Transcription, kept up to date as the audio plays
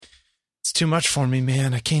too much for me,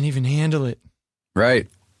 man. I can't even handle it. Right.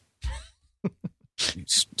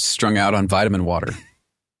 Strung out on vitamin water.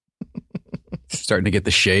 Starting to get the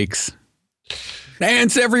shakes.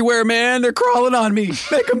 Ants everywhere, man. They're crawling on me.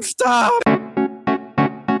 Make them stop.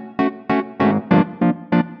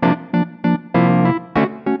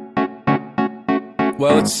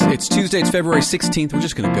 Well, it's Tuesday. It's February 16th. We're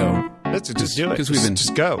just going to go. Let's just do it. Because we've been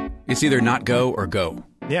just go. It's either not go or go.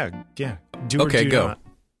 Yeah. Do okay, or do go. not.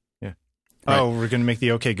 Yeah. Right. Oh, we're going to make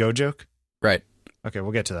the okay go joke? Right. Okay,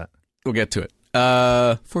 we'll get to that. We'll get to it.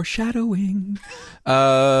 Foreshadowing.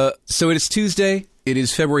 So it is Tuesday. It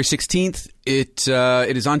is February 16th. It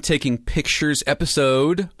is on Taking Pictures,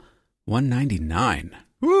 episode 199.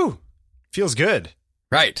 Woo! Feels good.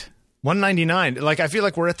 Right. 199. Like, I feel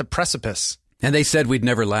like we're at the precipice. And they said we'd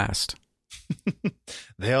never last.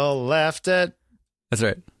 They all laughed at... That's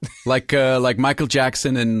right. Like Michael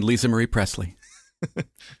Jackson and Lisa Marie Presley.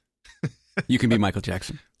 You can be Michael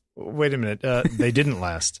Jackson. Wait a minute. They didn't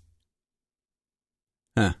last.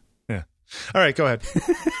 Huh. Yeah. All right, go ahead.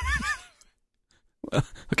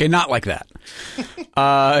 Okay, not like that.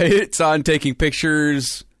 It's on Taking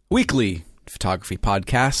Pictures, weekly photography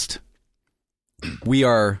podcast. We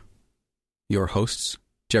are your hosts,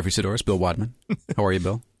 Jeffrey Sidoris, Bill Wadman. How are you,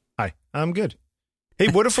 Bill? Hi, I'm good. Hey,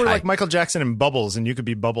 what if we're Hi. like Michael Jackson and Bubbles and you could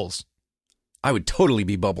be Bubbles? I would totally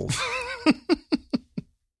be Bubbles.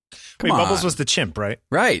 Come on. Bubbles was the chimp, right?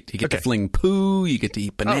 Right. You get to fling poo. You get to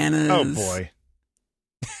eat bananas. Oh boy.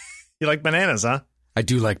 You like bananas, huh? I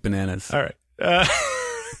do like bananas. All right.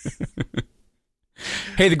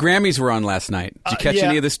 Hey, the Grammys were on last night. Did you catch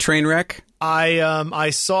any of this train wreck? I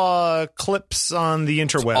saw clips on the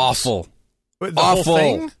interwebs. It's awful. The awful. Whole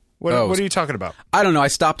thing? What are you talking about? I don't know. I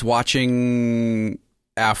stopped watching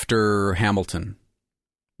after Hamilton,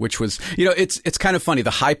 which was, it's kind of funny. The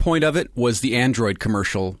high point of it was the Android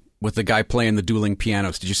commercial with the guy playing the dueling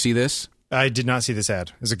pianos. Did you see this? I did not see this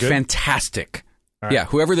ad. Is it good? Fantastic. Right. Yeah,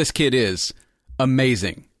 whoever this kid is,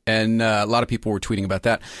 amazing. And a lot of people were tweeting about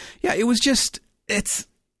that. Yeah, it was just, it's...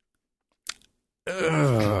 All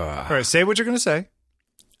right, say what you're going to say.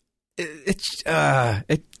 It's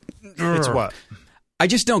what? I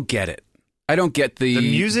just don't get it. I don't get the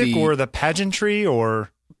music or the pageantry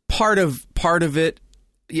or part of it.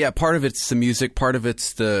 Yeah, part of it's the music. Part of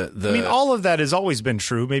it's the. I mean, all of that has always been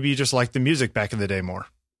true. Maybe you just like the music back in the day more.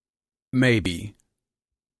 Maybe.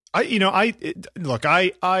 I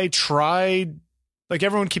tried. Like,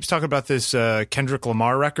 everyone keeps talking about this Kendrick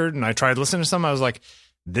Lamar record, and I tried listening to some. I was like,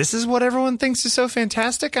 this is what everyone thinks is so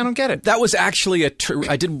fantastic? I don't get it. That was actually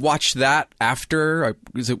I did watch that after,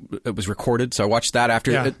 it was recorded, so I watched that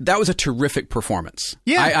after. Yeah. That was a terrific performance.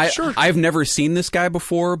 Yeah, sure. I've never seen this guy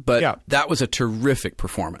before, but that was a terrific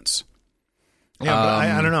performance. Yeah, but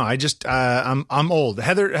I don't know. I just, I'm old.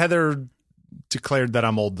 Heather declared that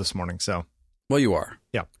I'm old this morning, so. Well, you are.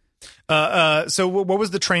 Yeah. So what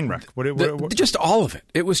was the train wreck? What? Just all of it.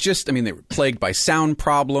 It was just, I mean, they were plagued by sound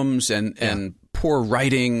problems and poor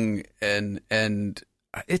writing and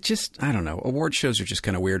it just, I don't know. Award shows are just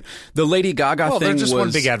kind of weird. The Lady Gaga thing was... they're just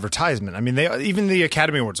one big advertisement. I mean, even the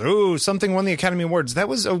Academy Awards. Oh, something won the Academy Awards. That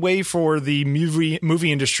was a way for the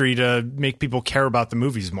movie industry to make people care about the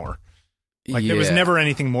movies more. Like, there was never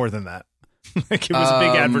anything more than that. Like, it was a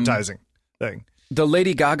big advertising thing. The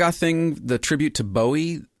Lady Gaga thing, the tribute to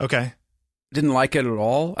Bowie. Okay. Didn't like it at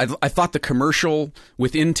all. I thought the commercial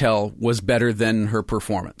with Intel was better than her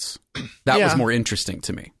performance. That was more interesting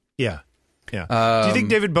to me. Yeah. Yeah. Do you think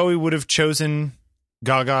David Bowie would have chosen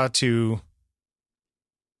Gaga to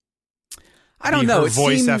I don't know. Her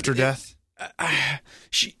voice after death?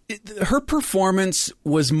 Her performance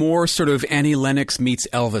was more sort of Annie Lennox meets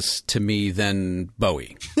Elvis to me than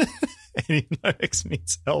Bowie. Annie Lennox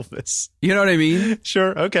meets Elvis. You know what I mean?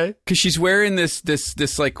 Sure. Okay. Because she's wearing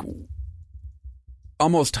this like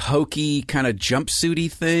almost hokey kind of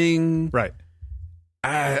jumpsuity thing. Right.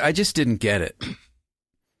 I just didn't get it.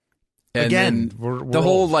 And again, the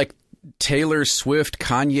whole like Taylor Swift,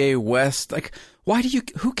 Kanye West, like,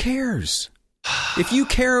 who cares? If you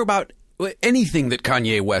care about anything that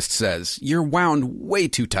Kanye West says, you're wound way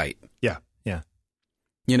too tight. Yeah. Yeah.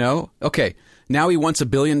 Okay. Now he wants $1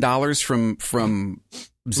 billion from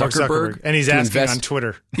Zuckerberg, and he's asking on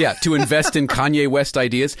Twitter. Yeah, to invest in Kanye West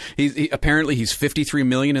ideas. Apparently he's $53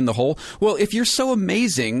 million in the hole. Well, if you're so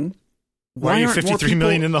amazing, why are you $53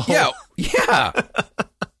 million in the hole? Yeah.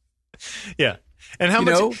 Yeah. And how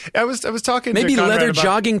much? I was talking. Maybe to Conrad leather about,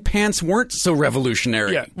 jogging pants weren't so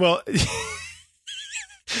revolutionary. Yeah. Well,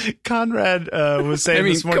 Conrad was saying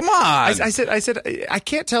this morning. Come on. I said I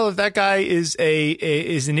can't tell if that guy is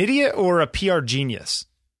an idiot or a PR genius.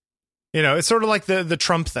 You know, it's sort of like the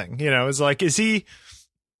Trump thing. You know, it's like, is he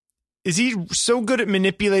so good at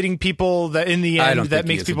manipulating people that in the end that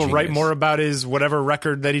makes people write more about his whatever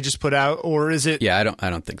record that he just put out, or is it? Yeah, I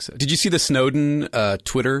don't think so. Did you see the Snowden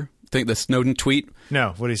Twitter thing? The Snowden tweet?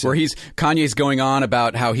 No, what did he say? Where Kanye's going on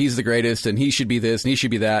about how he's the greatest and he should be this and he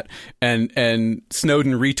should be that, and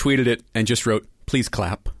Snowden retweeted it and just wrote, "Please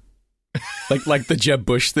clap," like the Jeb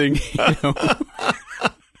Bush thing. You know?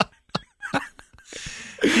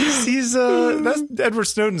 That's Edward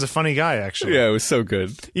Snowden's a funny guy, actually. Yeah, it was so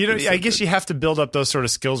good. You know, I guess you have to build up those sort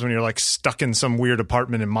of skills when you're like stuck in some weird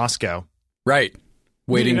apartment in Moscow. Right.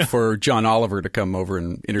 Waiting for John Oliver to come over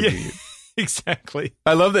and interview you. Exactly.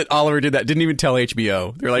 I love that Oliver did that. Didn't even tell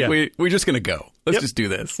HBO. They're like, we're just going to go. Let's just do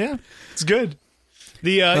this. Yeah, it's good. I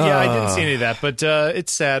didn't see any of that, but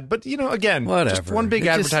it's sad. But, you know, again, whatever. Just one big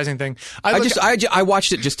advertising thing. I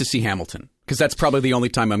watched it just to see Hamilton, because that's probably the only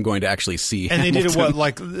time I'm going to actually see Hamilton. And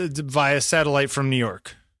they did it, via satellite from New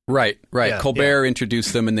York? Right. Yeah, Colbert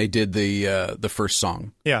introduced them, and they did the first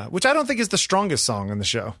song. Yeah, which I don't think is the strongest song in the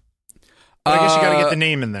show. But I guess you got to get the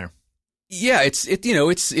name in there. Yeah,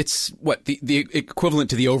 it's what the equivalent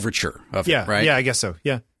to the overture of it, right? Yeah, I guess so.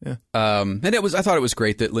 Yeah. And I thought it was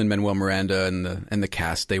great that Lin-Manuel Miranda and the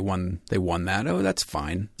cast they won that. Oh, that's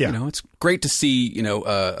fine. Yeah. You know, it's great to see, you know,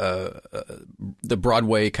 the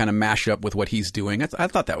Broadway kind of mash up with what he's doing. I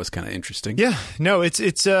thought that was kind of interesting. Yeah. No, it's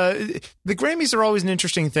the Grammys are always an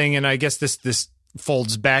interesting thing, and I guess this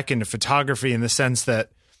folds back into photography in the sense that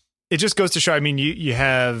it just goes to show. I mean, you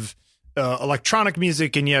have electronic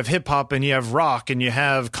music, and you have hip hop, and you have rock, and you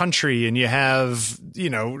have country, and you have, you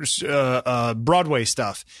know, Broadway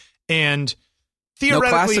stuff, and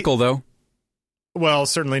theoretically, no classical though. Well,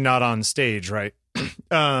 certainly not on stage, right?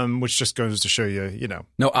 Which just goes to show you, you know,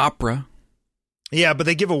 no opera. Yeah, but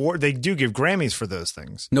they do give Grammys for those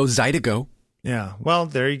things. No Zydeco. Yeah, well,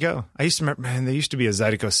 there you go. I used to remember, man, there used to be a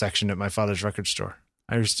Zydeco section at my father's record store.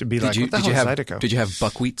 I used to be what the hell is Zydeco? Did you have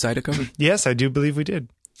buckwheat Zydeco? Yes, I do believe we did.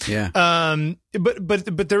 Yeah.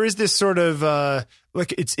 But there is this sort of like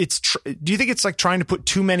do you think it's like trying to put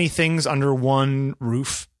too many things under one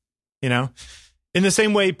roof? You know, in the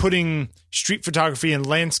same way, putting street photography and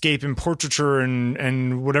landscape and portraiture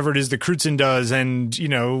and whatever it is that Crutzen does, and, you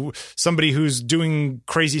know, somebody who's doing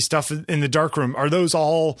crazy stuff in the darkroom, are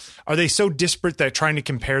they so disparate that trying to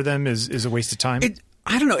compare them is a waste of time?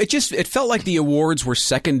 I don't know. It felt like the awards were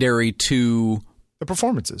secondary to the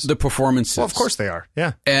performances. Well, of course they are.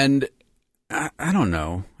 Yeah. And I don't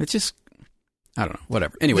know. It's just, I don't know.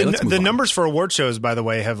 Whatever. Anyway, let's move on. The numbers for award shows, by the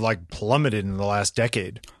way, have like plummeted in the last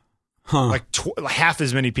decade. Huh. Like half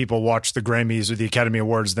as many people watch the Grammys or the Academy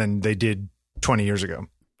Awards than they did 20 years ago.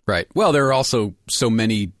 Right. Well, there are also so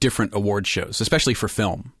many different award shows, especially for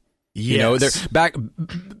film. Yes. You know, they're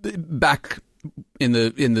back in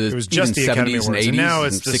the it was just the 70s Academy and Awards, 80s and now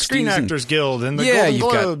and it's the 60s Screen Actors Guild and the Golden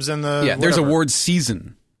Globes and the there's whatever. awards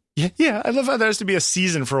season. Yeah, I love how there has to be a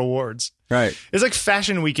season for awards. Right. It's like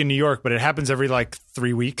Fashion Week in New York, but it happens every like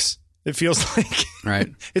 3 weeks. It feels like.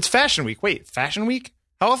 Right. It's Fashion Week. Wait, Fashion Week?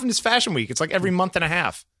 How often is Fashion Week? It's like every month and a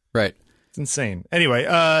half. Right. It's insane. Anyway,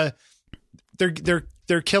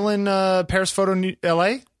 they're killing Paris Photo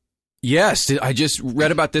LA. Yes, I just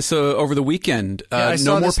read about this over the weekend.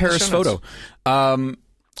 No more Paris Photo.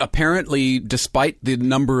 Apparently, despite the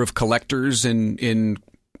number of collectors in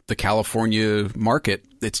the California market,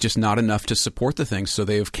 it's just not enough to support the thing. So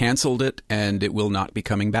they've canceled it, and it will not be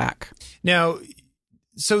coming back. Now,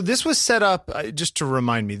 so this was set up, just to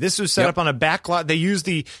remind me, this was set up on a backlot. They used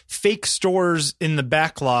the fake stores in the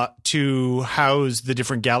backlot to house the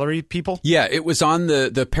different gallery people? Yeah, it was on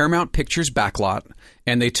the Paramount Pictures backlot,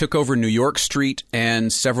 and they took over New York Street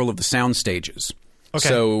and several of the sound stages. Okay.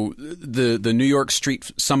 So the New York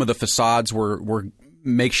Street, some of the facades were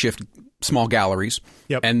makeshift small galleries.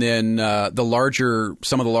 Yep. And then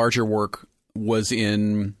some of the larger work was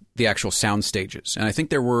in the actual sound stages. And I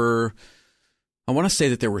think I want to say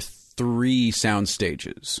that there were 3 sound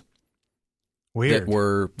stages. Weird.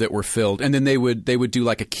 that were filled, and then they would do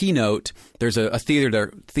like a keynote. There's a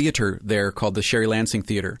theater there called the Sherry Lansing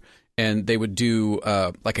Theater, and they would do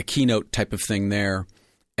like a keynote type of thing there,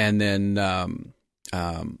 and then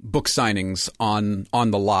book signings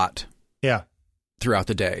on the lot. Yeah. Throughout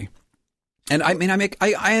the day. And I mean,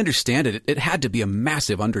 I understand it. It had to be a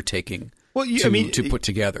massive undertaking. Well, to put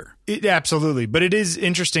together. Absolutely. But it is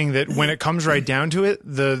interesting that when it comes right down to it,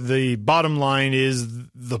 the bottom line is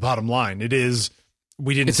the bottom line. It is,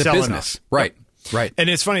 we didn't sell enough. Right. Right. And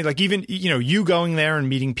it's funny, like even, you know, you going there and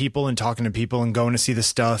meeting people and talking to people and going to see the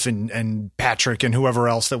stuff and Patrick and whoever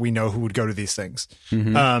else that we know who would go to these things.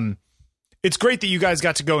 Mm-hmm. It's great that you guys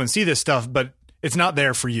got to go and see this stuff, but it's not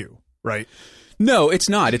there for you. right? No, it's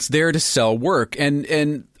not. It's there to sell work.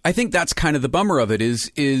 And I think that's kind of the bummer of it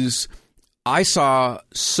is I saw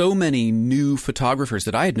so many new photographers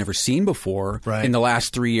that I had never seen before in the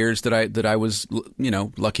last 3 years that I was,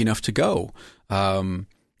 lucky enough to go.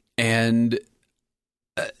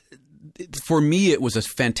 For me, it was a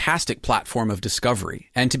fantastic platform of discovery,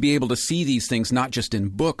 and to be able to see these things, not just in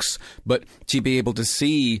books, but to be able to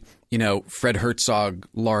see, Fred Herzog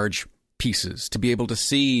large pieces, to be able to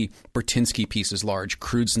see Bertinsky pieces large,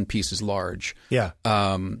 Crewdson pieces large. Yeah.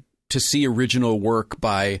 To see original work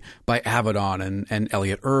by Avedon and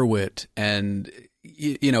Elliot Erwitt. And,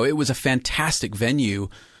 it was a fantastic venue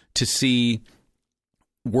to see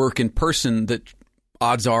work in person that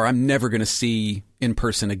odds are I'm never going to see in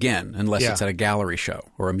person again unless it's at a gallery show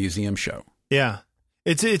or a museum show. Yeah.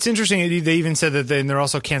 It's interesting. They even said that they're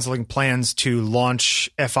also canceling plans to launch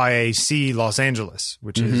FIAC Los Angeles,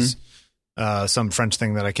 which is some French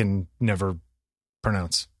thing that I can never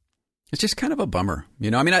pronounce. It's just kind of a bummer.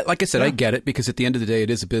 Like I said, I get it because at the end of the day, it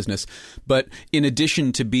is a business. But in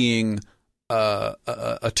addition to being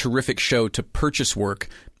a terrific show to purchase work,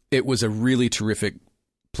 it was a really terrific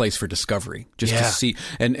place for discovery just to see.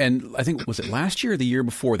 And I think, was it last year or the year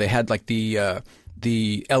before, they had like the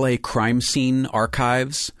LA crime scene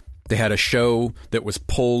archives. They had a show that was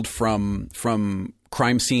pulled from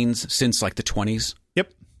crime scenes since like the 20s.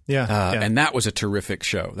 Yeah. And that was a terrific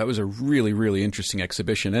show. That was a really, really interesting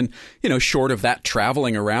exhibition. And, short of that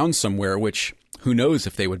traveling around somewhere, which who knows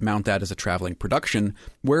if they would mount that as a traveling production,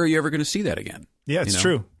 where are you ever going to see that again? Yeah, it's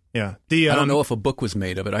true. Yeah. I don't know if a book was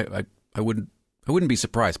made of it. I wouldn't be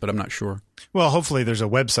surprised, but I'm not sure. Well, hopefully there's a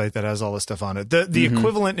website that has all this stuff on it. The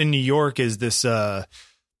equivalent in New York is this,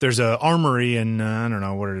 there's a armory in, I don't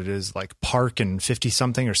know what it is, like Park and 50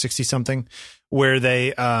 something or 60 something, where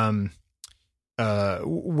they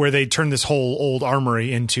turn this whole old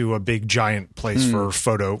armory into a big giant place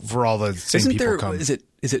for all the same people come. Is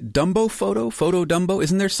it Dumbo Photo Dumbo?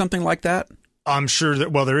 Isn't there something like that? I'm sure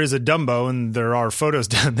that, there is a Dumbo and there are photos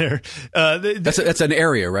down there. That's an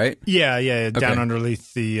area, right? Yeah. Down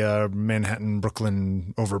underneath the Manhattan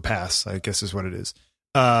Brooklyn overpass, I guess is what it is.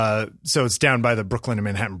 So it's down by the Brooklyn and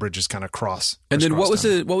Manhattan bridges kind of cross. And then what was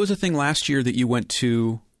the thing last year that you went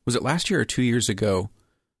to? Was it last year or 2 years ago?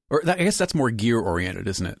 Or I guess that's more gear oriented,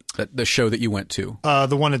 isn't it? The show that you went to,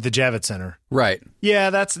 the one at the Javits Center, right? Yeah,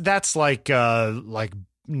 that's like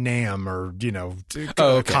NAMM or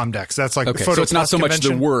Comdex. That's like okay. Photo so it's not so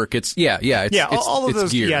convention. much the work. It's all of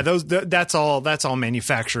those gear. Yeah, that's all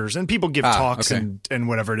manufacturers and people give talks and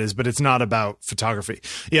whatever it is, but it's not about photography.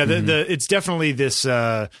 Yeah, it's definitely this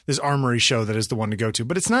armory show that is the one to go to,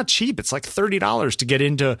 but it's not cheap. It's like $30 to get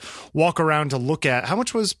in to walk around to look at. How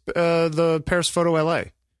much was the Paris Photo LA?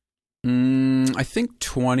 I think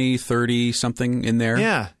 20, 30 something in there.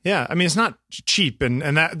 Yeah. I mean, it's not cheap, and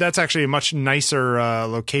that's actually a much nicer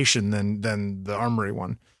location than the Armory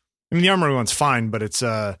one. I mean, the Armory one's fine, but it's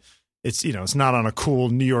not on a cool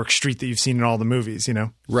New York street that you've seen in all the movies,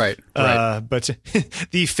 Right. But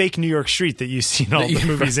the fake New York street that you see in all the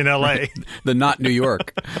movies in LA, the not New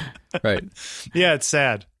York, right? Yeah, it's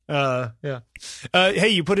sad. Hey,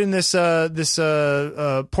 you put in this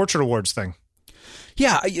portrait awards thing.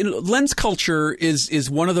 Yeah, Lens Culture is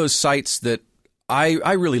one of those sites that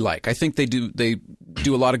I really like. I think they do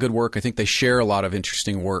a lot of good work. I think they share a lot of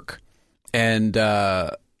interesting work, and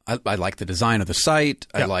I like the design of the site.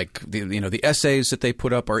 I like the essays that they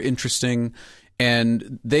put up are interesting,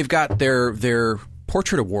 and they've got their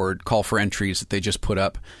portrait award call for entries that they just put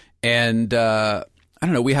up, and I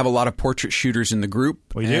don't know. We have a lot of portrait shooters in the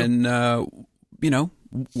group, and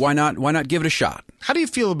why not give it a shot? How do you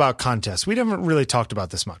feel about contests? We haven't really talked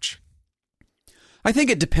about this much. I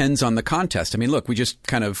think it depends on the contest. I mean, look, we just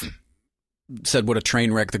kind of said what a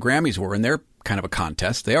train wreck the Grammys were, and they're kind of a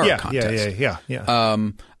contest. They are a contest. Yeah.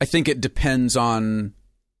 I think it depends on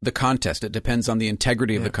the contest. It depends on the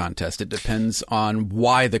integrity of the contest. It depends on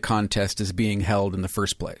why the contest is being held in the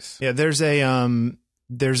first place. Yeah, there's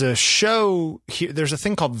a show here. There's a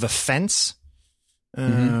thing called The Fence.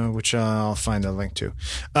 Which I'll find a link to.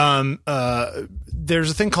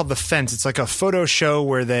 There's a thing called The Fence. It's like a photo show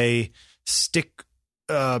where they stick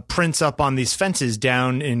prints up on these fences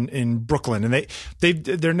down in Brooklyn, and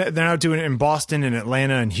they're now doing it in Boston and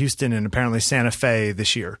Atlanta and Houston and apparently Santa Fe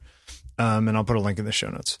this year. And I'll put a link in the show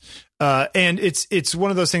notes. And it's one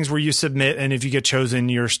of those things where you submit, and if you get chosen,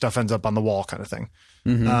 your stuff ends up on the wall, kind of thing.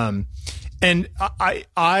 And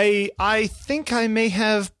I think I may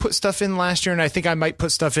have put stuff in last year, and I think I might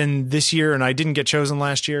put stuff in this year, and I didn't get chosen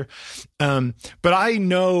last year. But I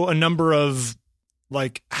know a number of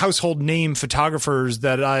like household name photographers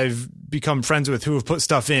that I've become friends with who have put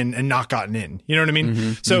stuff in and not gotten in. You know what I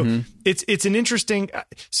mean? So it's an interesting,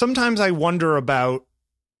 sometimes I wonder about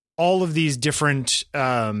all of these different,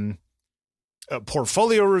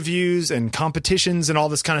 portfolio reviews and competitions and all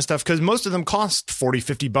this kind of stuff, because most of them cost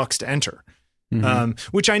 $40-50 to enter.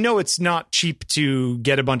 Which I know it's not cheap to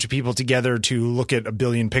get a bunch of people together to look at a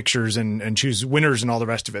billion pictures and choose winners and all the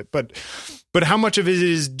rest of it. But how much of it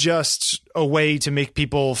is just a way to make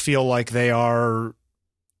people feel like they are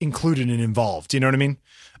included and involved? You know what I mean?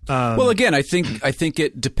 Well, again, I think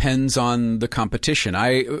it depends on the competition.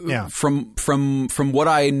 From what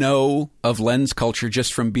I know of lens culture,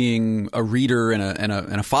 just from being a reader and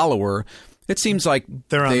a follower, it seems like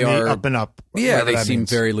they are up and up. Yeah, they seem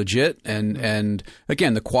very legit, and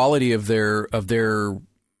again, the quality of their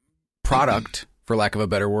product, for lack of a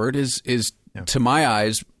better word, is to my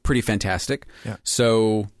eyes pretty fantastic. Yeah.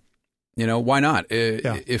 So, why not?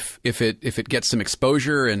 If it gets some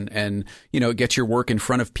exposure and it gets your work in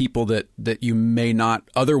front of people that you may not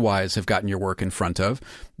otherwise have gotten your work in front of,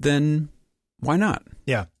 then why not?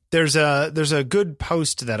 Yeah. There's a good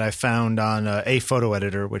post that I found on a photo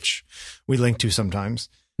editor, which we link to sometimes,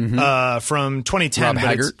 from 2010. Rob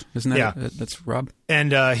Haggart, isn't that? Yeah, that's Rob.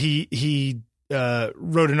 And he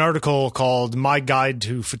wrote an article called "My Guide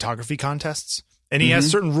to Photography Contests," and he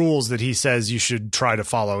has certain rules that he says you should try to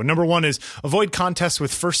follow. Number one is avoid contests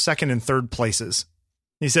with first, second, and third places.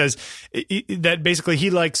 He says that basically he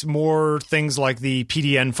likes more things like the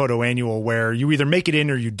PDN Photo Annual, where you either make it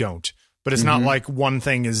in or you don't. But it's not like one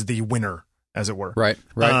thing is the winner, as it were. Right.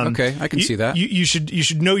 Okay, I can see that. You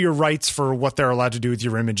should know your rights for what they're allowed to do with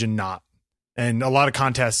your image and not. And a lot of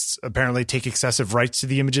contests apparently take excessive rights to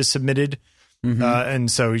the images submitted,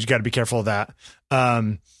 and so you got to be careful of that.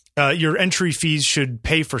 Your entry fees should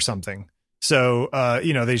pay for something, so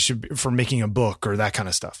they should for making a book or that kind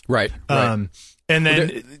of stuff. Right. And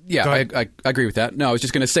then I agree with that. No, I was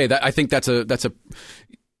just going to say that I think that's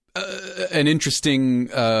an interesting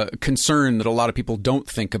concern that a lot of people don't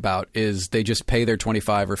think about is they just pay their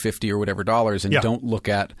 $25 or $50 or whatever dollars and don't look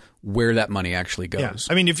at where that money actually goes.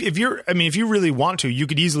 Yeah. I mean, if you really want to, you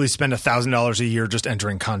could easily spend $1,000 a year just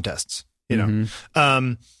entering contests.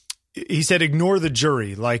 He said, ignore the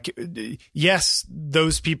jury. Like, yes,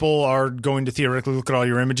 those people are going to theoretically look at all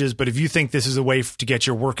your images, but if you think this is a way to get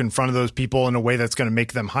your work in front of those people in a way that's going to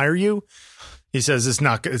make them hire you, he says it's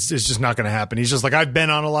just not going to happen. He's just like, I've been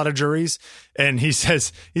on a lot of juries, and he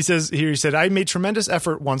said, I made tremendous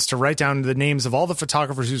effort once to write down the names of all the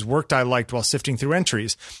photographers whose work I liked while sifting through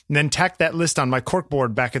entries, and then tacked that list on my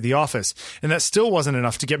corkboard back at the office. And that still wasn't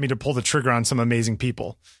enough to get me to pull the trigger on some amazing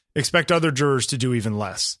people. Expect other jurors to do even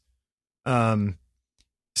less. So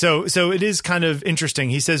it is kind of interesting.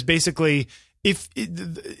 He says basically, if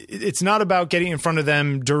it's not about getting in front of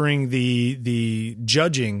them during the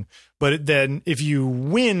judging, but then if you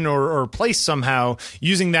win or place somehow,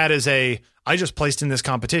 using that as I just placed in this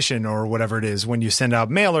competition or whatever it is, when you send out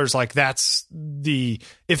mailers, like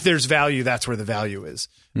if there's value, that's where the value is.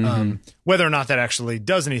 Whether or not that actually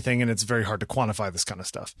does anything, and it's very hard to quantify this kind of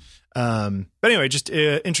stuff. But anyway, just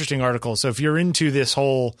interesting article. So if you're into this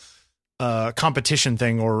whole competition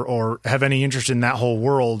thing or have any interest in that whole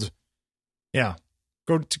world,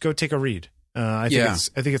 go take a read. I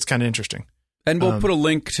think it's kind of interesting. And we'll put a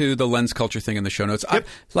link to the Lens Culture thing in the show notes. Yep.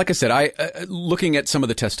 Like I said, looking at some of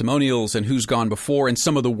the testimonials and who's gone before and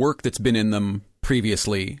some of the work that's been in them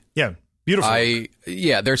previously. Yeah, beautiful.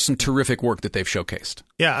 There's some terrific work that they've showcased.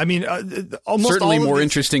 Yeah, I mean, almost certainly all more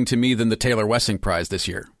interesting to me than the Taylor Wessing Prize this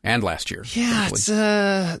year and last year. Yeah, it's,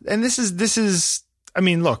 and this is. I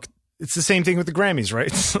mean, look, it's the same thing with the Grammys,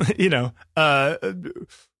 right?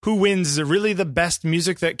 Who wins? Is it really the best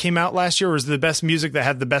music that came out last year, or is it the best music that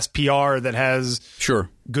had the best PR, that has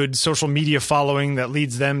good social media following that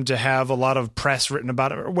leads them to have a lot of press written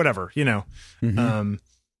about it, or whatever, who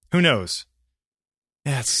knows?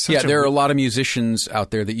 Yeah, there are a lot of musicians out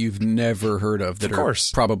there that you've never heard of that are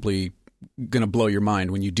probably going to blow your mind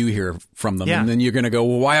when you do hear from them. And then you're going to go,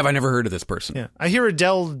 well, why have I never heard of this person? Yeah. I hear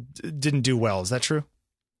Adele didn't do well. Is that true?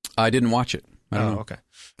 I didn't watch it. I don't know. Okay.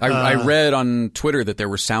 I read on Twitter that there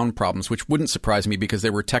were sound problems, which wouldn't surprise me because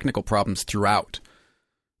there were technical problems throughout.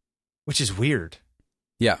 Which is weird.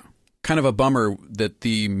 Yeah. Kind of a bummer that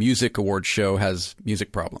the music awards show has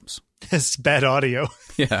music problems. It's bad audio.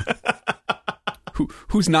 Yeah.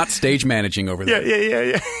 Who's not stage managing over there?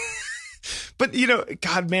 Yeah. But,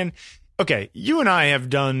 God, man. Okay, you and I have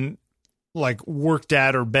done, worked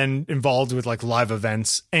at or been involved with, live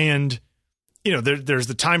events, and there's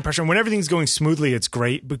the time pressure. And when everything's going smoothly, it's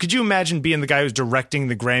great. But could you imagine being the guy who's directing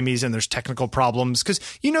the Grammys and there's technical problems? Because,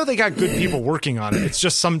 they got good people working on it. It's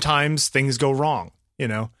just sometimes things go wrong,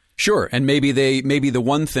 Sure. And maybe the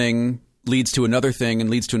one thing leads to another thing and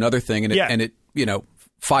leads to another thing. And it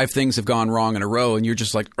 5 things have gone wrong in a row. And you're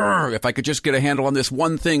just like, if I could just get a handle on this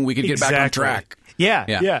one thing, we could get back on track. Yeah.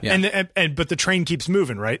 And but the train keeps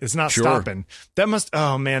moving, right? It's not stopping.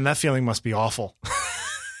 That feeling must be awful.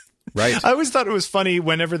 Right. I always thought it was funny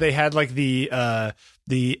whenever they had like the Emmy,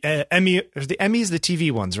 the Emmys, the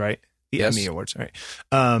TV ones, right? The Emmy Awards, right?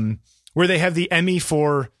 Where they have the Emmy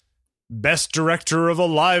for Best Director of a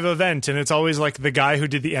Live Event, and it's always like the guy who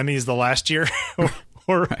did the Emmys the last year.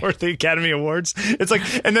 Or the Academy Awards. It's like,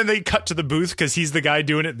 and then they cut to the booth because he's the guy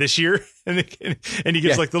doing it this year, and he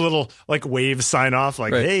gives like the little like wave sign off,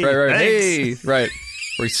 like hey, thanks. Right.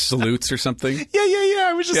 Or he salutes or something. Yeah.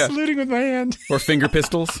 I was just saluting with my hand. Or finger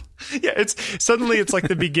pistols. Yeah, it's like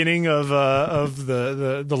the beginning of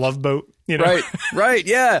the Love Boat. Right.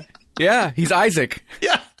 Yeah. He's Isaac.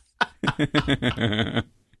 Yeah.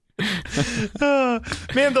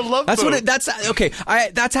 Man, the Love Boat.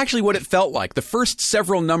 That's actually what it felt like. The first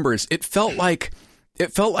several numbers, it felt like a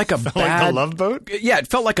bad like the Love Boat. Yeah, it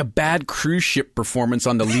felt like a bad cruise ship performance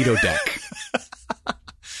on the Lido deck.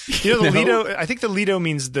 The Lido. I think the Lido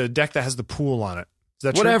means the deck that has the pool on it. Is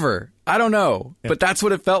that whatever? True? I don't know, but that's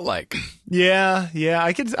what it felt like. Yeah.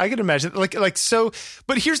 I could imagine like so.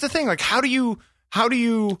 But here's the thing: like, how do you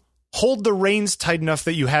hold the reins tight enough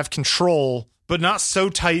that you have control, but not so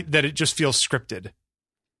tight that it just feels scripted?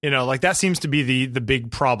 Like that seems to be the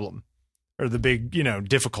big problem or the big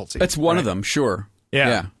difficulty. That's one of them, sure.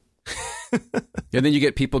 Yeah. And then you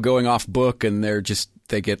get people going off book, and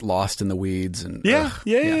they get lost in the weeds. And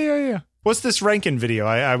yeah. What's this Rankin video?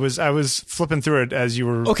 I was flipping through it as you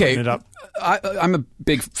were putting it up. I'm a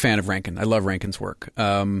big fan of Rankin. I love Rankin's work.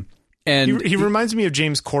 And he reminds me of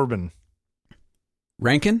James Corbin.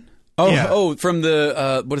 Rankin? Oh, from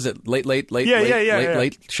the what is it? Late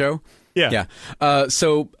show? Yeah.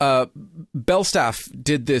 So Belstaff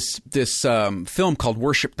did this film called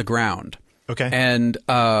Worship the Ground. Okay. And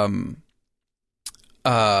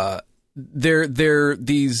they're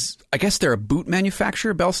these, I guess they're a boot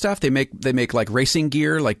manufacturer, Belstaff. They make like racing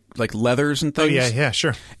gear, like leathers and things. Oh yeah,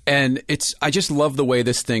 sure. And I just love the way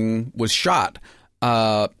this thing was shot.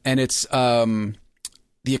 And it's the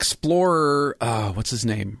Explorer, what's his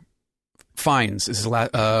name? Fiennes is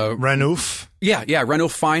Ranulph. Yeah,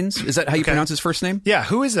 Ranulph Fiennes. Is that how you pronounce his first name? Yeah,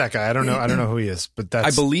 who is that guy? I don't know who he is, but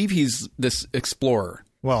I believe he's this explorer.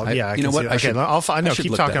 Well, I you know what? I'll find. No,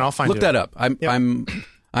 keep talking. I'll find. Look that up.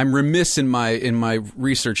 I'm remiss in my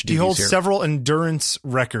research duties. He holds here. several endurance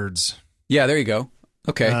records. Yeah, there you go.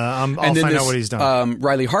 Okay, I'll find out what he's done.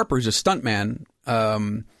 Riley Harper is a stuntman.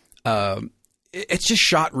 It's just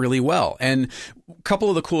shot really well, and a couple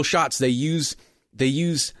of the cool shots they use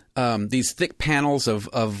these thick panels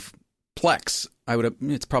of Plex.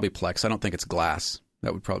 It's probably Plex. I don't think it's glass.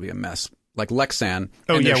 That would probably be a mess. Like Lexan.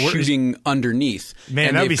 Oh, and yeah, they're shooting underneath. Man,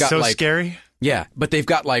 and that'd be so scary. Yeah, but they've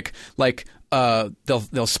got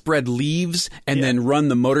they'll spread leaves and then run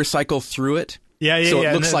the motorcycle through it. Yeah. So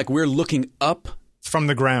it looks like we're looking up from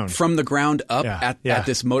the ground. At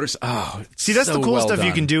this motorcycle. Oh, see, that's so the cool well stuff done.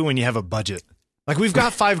 you can do when you have a budget. Like we've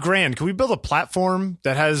got $5,000. Can we build a platform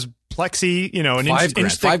that has plexi? An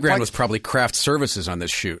 $5,000 was probably craft services on this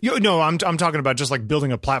shoot. No, I'm talking about just like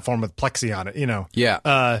building a platform with plexi on it.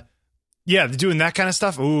 Yeah. Yeah, doing that kind of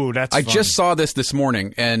stuff. Ooh, that's fun. I just saw this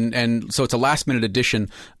morning, and so it's a last minute edition.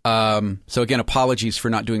 So again, apologies for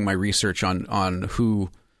not doing my research on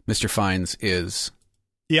who Mr. Fiennes is.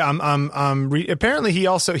 Yeah, apparently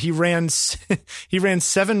he ran 7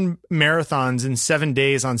 marathons in 7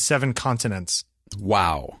 days on 7 continents.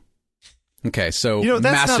 Wow. Okay, so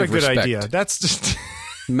that's not a good respect. idea. That's just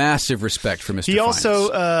massive respect for Mr. He Fiennes.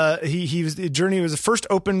 also he was the first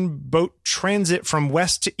open boat transit from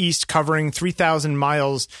west to east, covering 3,000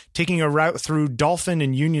 miles, taking a route through Dolphin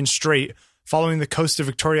and Union Strait, following the coast of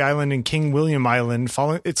Victoria Island and King William Island.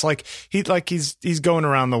 It's like he's going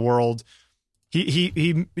around the world.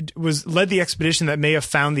 He led the expedition that may have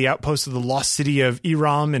found the outpost of the lost city of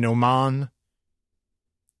Iram in Oman.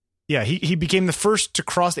 Yeah, he became the first to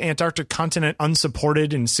cross the Antarctic continent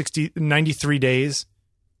unsupported in 93 days.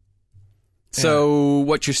 So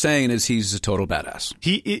what you're saying is he's a total badass.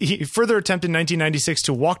 He further attempted in 1996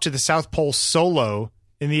 to walk to the South Pole solo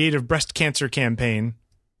in the aid of breast cancer campaign.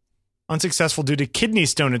 Unsuccessful due to kidney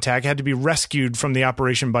stone attack, had to be rescued from the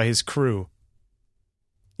operation by his crew.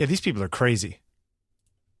 Yeah, these people are crazy.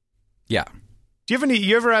 Yeah. Do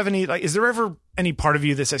you ever have any, like, is there ever any part of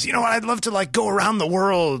you that says, you know what, I'd love to like go around the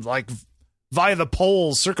world, like via the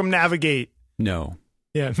poles, circumnavigate. No.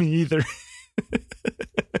 Yeah, me either.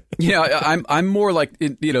 I'm more like,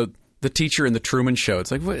 the teacher in the Truman Show.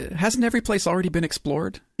 It's like, hasn't every place already been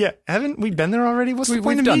explored? Yeah, haven't we been there already? What's the point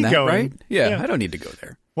We've of done me that, going? right? Yeah, I don't need to go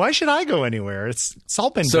there. Why should I go anywhere? It's all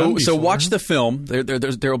been done before. So watch the film.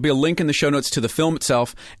 There will be a link in the show notes to the film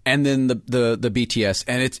itself, and then the BTS,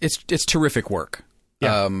 and it's terrific work.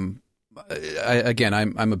 Yeah. I'm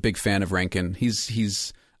a big fan of Rankin.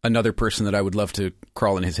 He's another person that I would love to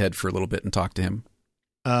crawl in his head for a little bit and talk to him.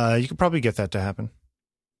 You could probably get that to happen.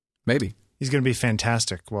 Maybe. He's going to be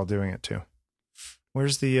fantastic while doing it too.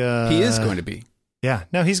 Where's the? He is going to be. Yeah.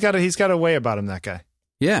 No, he's got a way about him. That guy.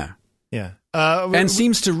 Yeah. Yeah. And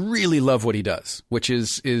seems to really love what he does, which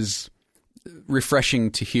is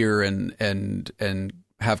refreshing to hear and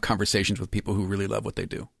have conversations with people who really love what they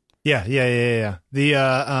do. Yeah. The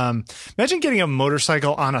imagine getting a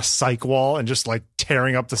motorcycle on a psych wall and just like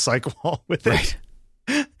tearing up the psych wall with it.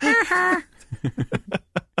 Right.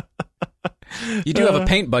 You do have a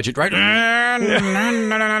paint budget, right? Yeah.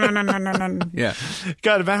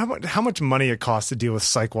 God, about how much money it costs to deal with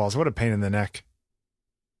psych walls. What a pain in the neck.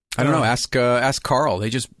 I don't know. Ask Carl.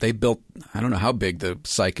 They built. I don't know how big the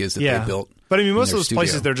psych is that they built. But I mean, most of those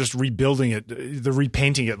places they're just rebuilding it. They're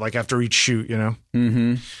repainting it like after each shoot.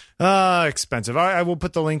 Mm-hmm. Expensive. I will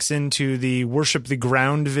put the links into the Worship the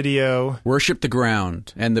Ground video. Worship the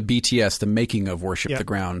Ground and the BTS, the making of Worship the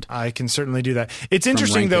Ground. I can certainly do that. It's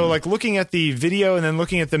interesting though, like looking at the video and then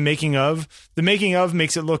looking at the making of. The making of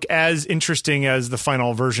makes it look as interesting as the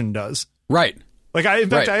final version does. Right. Like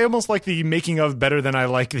I almost like the making of better than I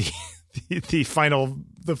like the final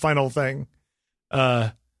thing.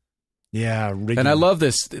 Yeah, rigging. And I love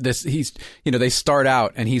this. He's, they start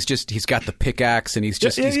out and he's got the pickaxe and he's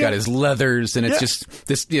got his leathers and it's just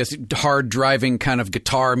this hard driving kind of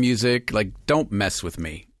guitar music. Like, don't mess with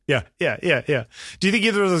me. Yeah. Do you think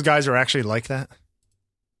either of those guys are actually like that?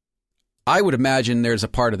 I would imagine there's a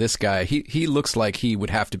part of this guy. He looks like he would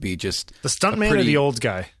have to be just the stuntman or the old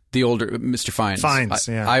guy. The older Mr. Fiennes.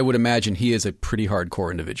 Yeah. I would imagine he is a pretty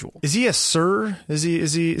hardcore individual. Is he a sir? Is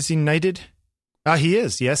he knighted? He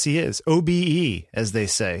is. Yes, he is. OBE, as they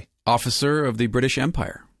say. Officer of the British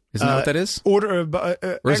Empire. Isn't that what that is? Order of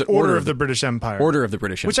the British Empire. Order of the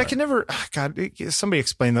British Empire. Which I can never... God, somebody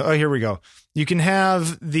explain that. Oh, here we go. You can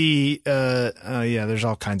have the... there's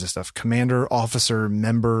all kinds of stuff. Commander, officer,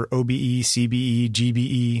 member, OBE, CBE,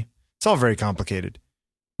 GBE. It's all very complicated.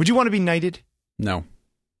 Would you want to be knighted? No.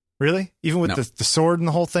 Really? Even with the sword and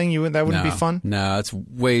the whole thing, that wouldn't be fun? No, it's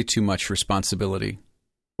way too much responsibility.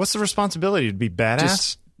 What's the responsibility? To be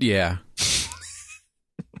badass? Yeah.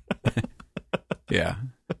 Yeah.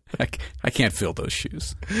 I can't fill those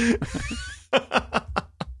shoes.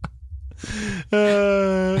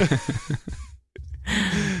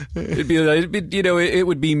 It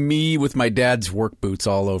would be me with my dad's work boots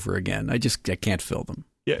all over again. I can't fill them.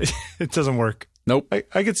 Yeah, it doesn't work. Nope.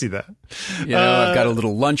 I could see that. I've got a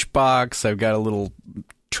little lunchbox, I've got a little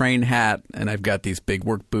train hat, and I've got these big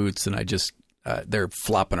work boots, and they're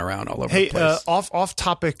flopping around all over the place. Off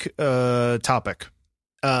topic. I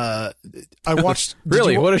watched.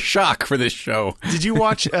 Really, what a shock for this show! Did you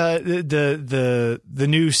watch the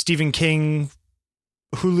new Stephen King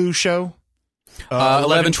Hulu show?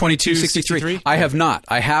 11/22/63. I have not.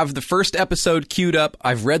 I have the first episode queued up.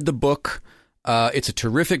 I've read the book. It's a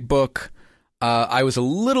terrific book. I was a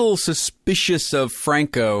little suspicious of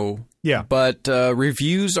Franco. Yeah, but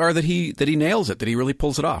reviews are that he nails it. That he really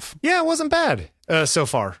pulls it off. Yeah, it wasn't bad so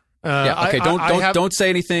far. Okay. Don't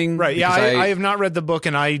say anything. Right. Yeah, I have not read the book,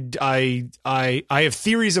 and I have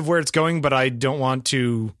theories of where it's going, but I don't want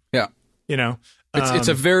to. Yeah. It's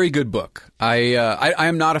a very good book. I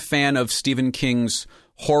am not a fan of Stephen King's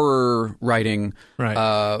horror writing.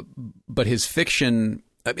 Right. But his fiction.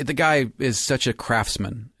 The guy is such a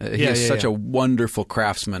craftsman. He is such a wonderful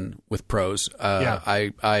craftsman with prose.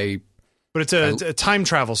 But it's a time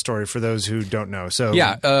travel story for those who don't know. So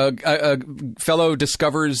a fellow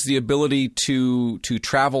discovers the ability to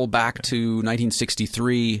travel back to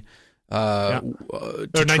 1963. Or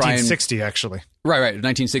 1960, actually. Right,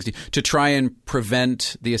 1960, to try and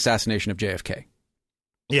prevent the assassination of JFK.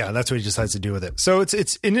 Yeah, that's what he decides to do with it. So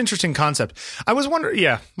it's an interesting concept. I was wondering,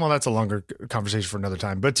 that's a longer conversation for another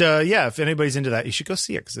time. But if anybody's into that, you should go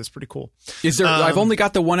see it because it's pretty cool. Is there? I've only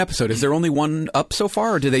got the one episode. Is there only one up so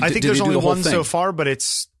far, or do they? I think there's only one so far, but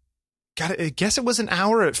it's. I guess it was an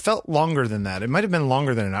hour. It felt longer than that. It might have been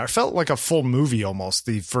longer than an hour. It felt like a full movie almost.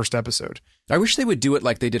 The first episode. I wish they would do it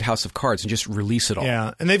like they did House of Cards and just release it all.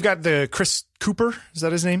 Yeah, and they've got the Chris Cooper. Is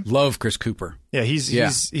that his name? Love Chris Cooper. Yeah, he's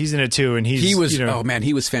in it too, and he was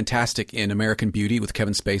he was fantastic in American Beauty with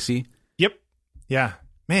Kevin Spacey. Yep. Yeah.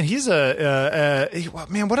 Man, he's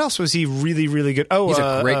man, what else was he really, really good? Oh, he's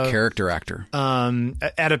a great character actor.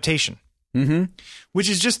 Adaptation. Mm-hmm. Which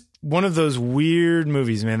is just one of those weird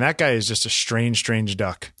movies, man. That guy is just a strange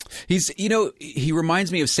duck. He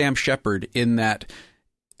reminds me of Sam Shepard in that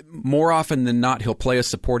more often than not, he'll play a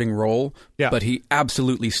supporting role, but he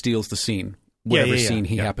absolutely steals the scene, whatever scene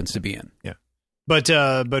he happens to be in. Yeah. But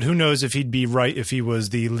who knows if he'd be right if he was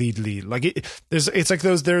the lead. Like it's like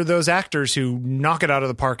those actors who knock it out of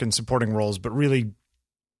the park in supporting roles, but really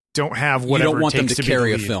don't have whatever you don't want it takes them to be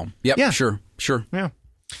carry the a lead. film. Yep. Yeah. Sure. Yeah.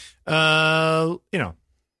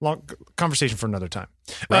 Long conversation for another time.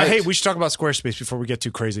 Right. Hey, we should talk about Squarespace before we get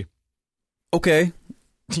too crazy. Okay.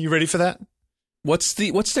 You ready for that? What's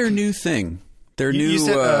their new thing? Their new you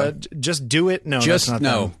said, just do it. No, just that's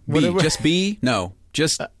not no. them. Just be no.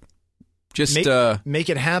 Just make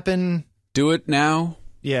it happen. Do it now.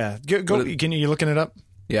 Yeah. Go. Can you looking it up?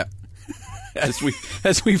 Yeah. As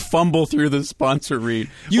we fumble through the sponsor read,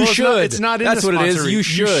 you well, should. It's not in That's the what it is. read. You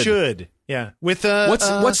should. You should. Yeah. With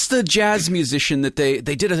what's the jazz musician that they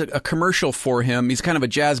did a commercial for him? He's kind of a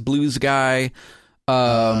jazz blues guy.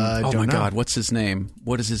 Oh my God, what's his name?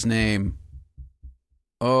 What is his name?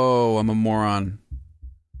 Oh, I'm a moron.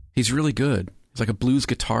 He's really good. He's like a blues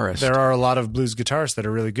guitarist. There are a lot of blues guitarists that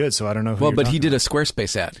are really good, so I don't know who. Well, but he did a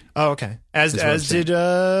Squarespace ad. Oh, okay. As did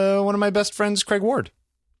one of my best friends, Craig Ward.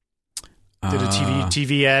 Did a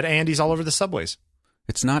TV ad, and he's all over the subways.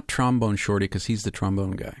 It's not Trombone Shorty because he's the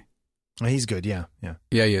trombone guy. He's good, yeah. Yeah,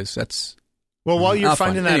 he is. That's while you're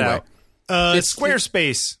finding that out, it's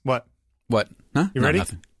Squarespace. What? Huh? You ready?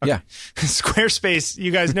 Nothing. Okay. Yeah. Squarespace, you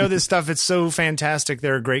guys know this stuff. It's so fantastic.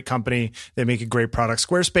 They're a great company. They make a great product.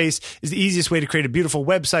 Squarespace is the easiest way to create a beautiful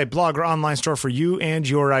website, blog, or online store for you and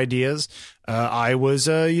your ideas. I was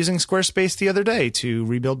using Squarespace the other day to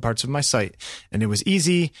rebuild parts of my site, and it was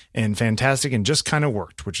easy and fantastic and just kind of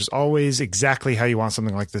worked, which is always exactly how you want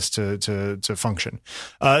something like this to function.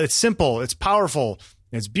 It's simple. It's powerful.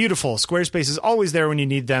 It's beautiful. Squarespace is always there when you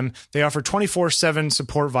need them. They offer 24/7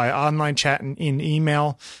 support via online chat and in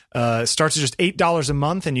email. It starts at just $8 a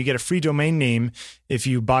month, and you get a free domain name if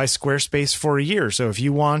you buy Squarespace for a year. So if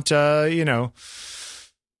you want,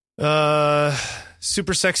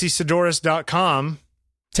 supersexysidoris.com.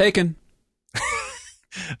 Taken.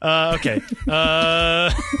 Okay.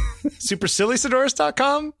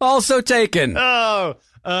 Supersillysidoris.com. Also taken. Oh.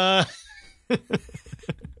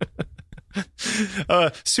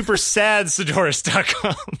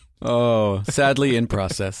 supersadsidoris.com. Oh, sadly in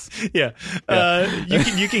process. Yeah.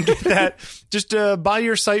 You can get that. Just buy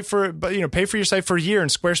your site pay for your site for a year, and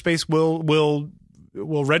Squarespace will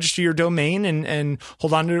register your domain and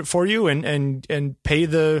hold on to it for you and pay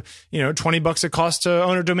the $20 it costs to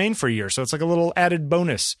own a domain for a year. So it's like a little added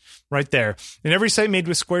bonus right there. And every site made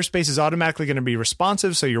with Squarespace is automatically going to be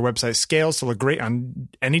responsive, so your website scales to look great on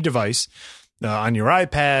any device. On your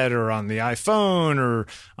iPad or on the iPhone or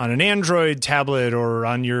on an Android tablet or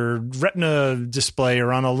on your Retina display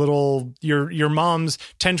or on a little your mom's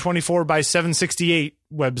 1024 by 768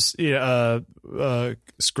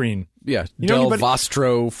 screen. Yeah, Dell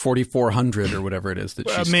Vostro 4400 or whatever it is that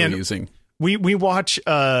she's still using. We watch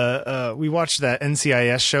that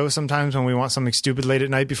NCIS show sometimes when we want something stupid late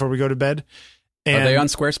at night before we go to bed. And, are they on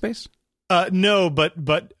Squarespace? No,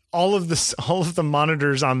 but all of the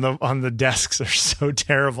monitors on the desks are so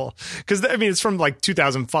terrible because it's from like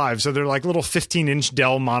 2005, so they're like little 15-inch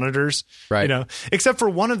Dell monitors, right? Except for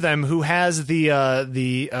one of them who has the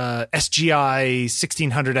SGI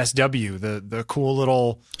 1600 SW, the cool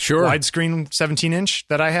little widescreen 17-inch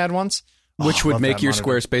that I had once, which would make your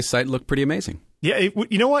Squarespace site look pretty amazing. Yeah,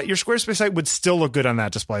 you know what? Your Squarespace site would still look good on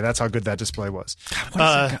that display. That's how good that display was.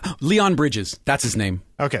 Leon Bridges, that's his name.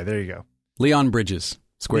 Okay, there you go. Leon Bridges.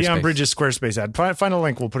 Squarespace. Leon Bridges Squarespace ad. Find a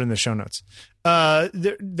link. We'll put in the show notes.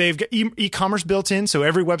 They've got e-commerce built in, so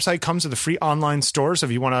every website comes with a free online store. So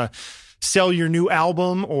if you want to sell your new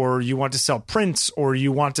album, or you want to sell prints, or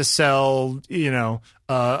you want to sell, a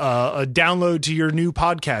download to your new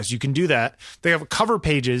podcast, you can do that. They have cover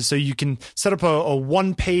pages, so you can set up a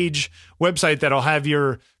one-page website that'll have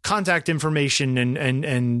your contact information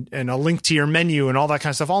and a link to your menu and all that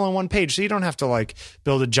kind of stuff all on one page. So you don't have to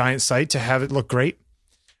build a giant site to have it look great.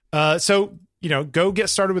 So go get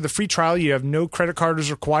started with a free trial. You have no credit card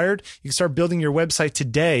is required. You can start building your website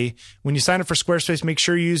today. When you sign up for Squarespace, make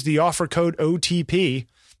sure you use the offer code OTP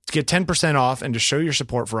to get 10% off and to show your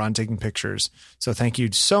support for On Taking Pictures. So thank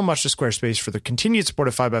you so much to Squarespace for the continued support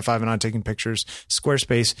of 5x5 and On Taking Pictures.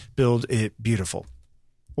 Squarespace, build it beautiful.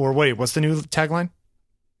 Or wait, what's the new tagline?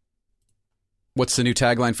 What's the new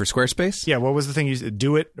tagline for Squarespace? Yeah, what was the thing you said?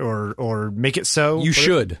 Do it or make it so? You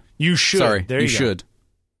should. You should. Sorry, there you go. should.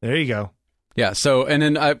 There you go. Yeah, so, and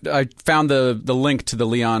then I found the link to the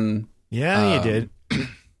Leon... Yeah, you did.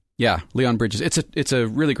 Yeah, Leon Bridges. It's a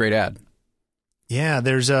really great ad. Yeah,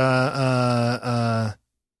 there's yeah,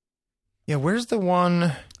 where's the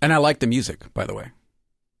one? And I like the music, by the way.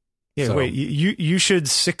 Yeah, So- wait, you should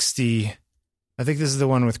 60. I think this is the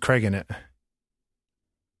one with Craig in it.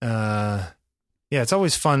 Yeah, it's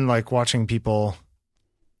always fun, like watching people.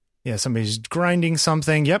 Yeah, somebody's grinding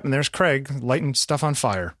something. Yep, and there's Craig lighting stuff on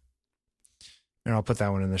fire. And I'll put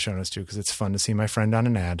that one in the show notes too, because it's fun to see my friend on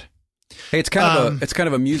an ad. Hey, it's kind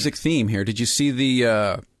of a music theme here. Did you see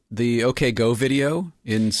the OK Go video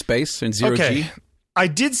in space in zero G? I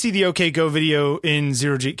did see the OK Go video in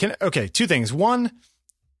zero G. Okay, two things. One,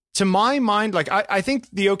 to my mind, like I think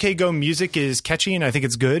the OK Go music is catchy and I think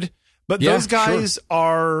it's good. But those guys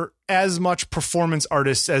are as much performance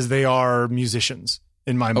artists as they are musicians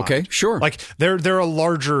in my mind. Okay, sure. Like they're a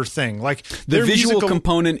larger thing. Like The visual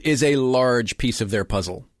component is a large piece of their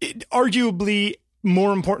puzzle. Arguably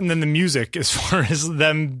more important than the music as far as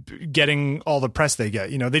them getting all the press they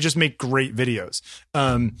get. You know, they just make great videos.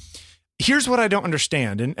 Here's what I don't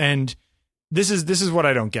understand, and this is what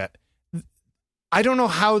I don't get. I don't know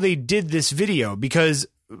how they did this video, because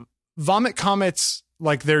Vomit Comets,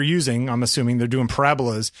 like they're using, I'm assuming they're doing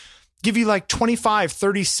parabolas, give you like 25,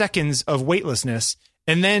 30 seconds of weightlessness,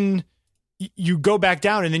 and then you go back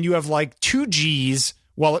down, and then you have like 2 Gs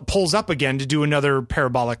while it pulls up again to do another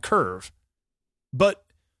parabolic curve. But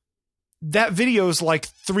that video is like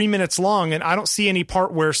 3 minutes long, and I don't see any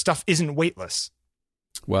part where stuff isn't weightless.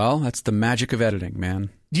 Well, that's the magic of editing, man.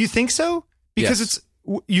 Do you think so? Because Yes.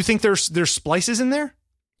 you think there's splices in there?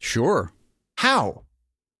 Sure. How?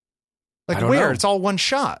 Like I don't where? know. It's all one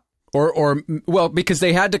shot. Or well, because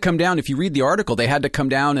they had to come down. If you read the article, they had to come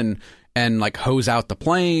down and like hose out the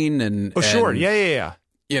plane and Oh, sure. and, Yeah.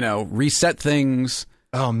 you know, reset things.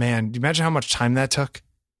 Oh man, do you imagine how much time that took?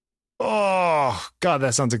 Oh God,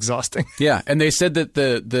 that sounds exhausting. Yeah, and they said that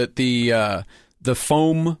the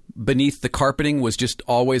foam beneath the carpeting was just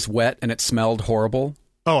always wet and it smelled horrible.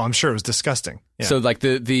 Oh, I'm sure it was disgusting. Yeah. So like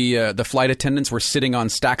the flight attendants were sitting on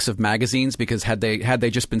stacks of magazines, because had they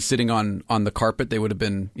just been sitting on the carpet, they would have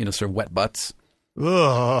been, you know, sort of wet butts.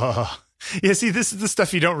 Ugh. Yeah, see, this is the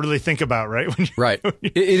stuff you don't really think about, right? Right.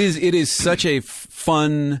 It is such a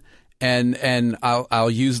fun and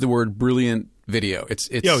I'll use the word brilliant video. It's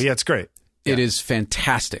it's great. It is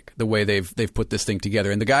fantastic the way they've put this thing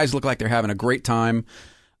together, and the guys look like they're having a great time.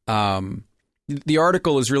 The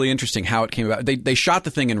article is really interesting how it came about. They shot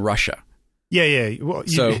the thing in Russia. Yeah. Well,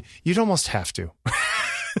 you'd almost have to.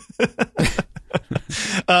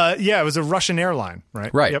 It was a Russian airline,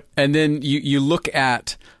 right? Right. Yep. And then you look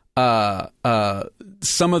at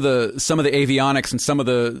some of the avionics and some of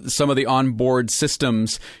the onboard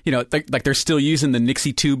systems. You know, like they're still using the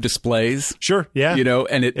Nixie tube displays. Sure. Yeah. You know,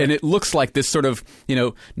 and it looks like this sort of, you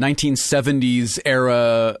know, 1970s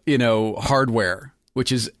era, you know, hardware,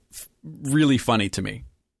 which is really funny to me.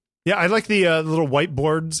 Yeah, I like the little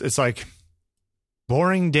whiteboards. It's like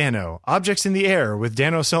boring Dano, objects in the air with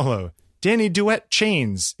Dano solo. Danny Duet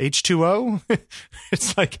chains, H2O.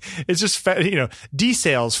 It's like, it's just, D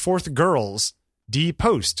sales, fourth girls, D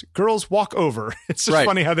post, girls walk over. It's just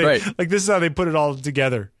funny how they, like, this is how they put it all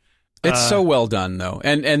together. It's so well done, though.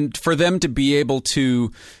 And for them to be able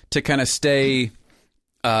to kind of stay,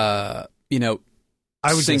 you know,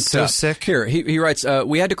 I would get so up. sick. Here, he writes,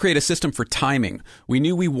 we had to create a system for timing. We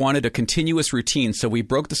knew we wanted a continuous routine, so we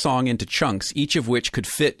broke the song into chunks, each of which could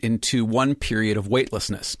fit into one period of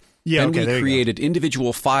weightlessness. Yeah, then we created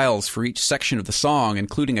individual files for each section of the song,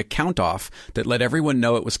 including a count-off that let everyone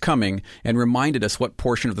know it was coming and reminded us what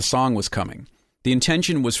portion of the song was coming. The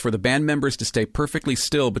intention was for the band members to stay perfectly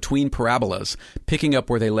still between parabolas, picking up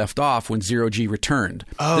where they left off when Zero G returned.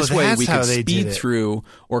 Oh, this way we could speed through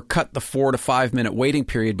or cut the 4 to 5 minute waiting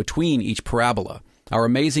period between each parabola. Our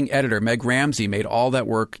amazing editor, Meg Ramsey, made all that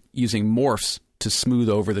work using morphs to smooth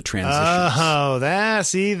over the transitions. Oh,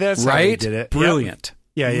 that's right? how they did it. Brilliant. Yep.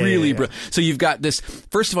 Yeah, really brilliant. So you've got this,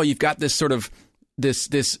 first of all, you've got this sort of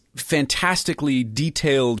this fantastically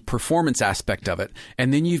detailed performance aspect of it,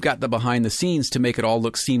 and then you've got the behind the scenes to make it all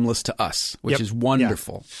look seamless to us, which is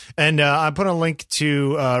wonderful. Yeah. And I put a link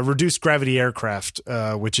to Reduced Gravity Aircraft,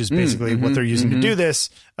 which is basically what they're using to do this.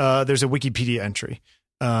 There's a Wikipedia entry.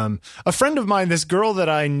 A friend of mine, this girl that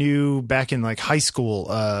I knew back in like high school,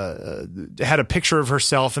 had a picture of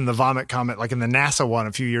herself in the Vomit Comet, like in the NASA one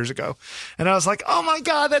a few years ago. And I was like, oh my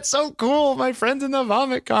God, that's so cool. My friend's in the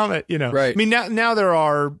Vomit Comet, you know? Right. I mean, now there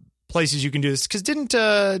are places you can do this, because didn't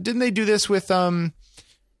they do this with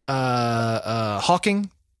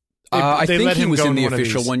Hawking? I think he was in the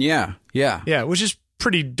official one. Yeah, which is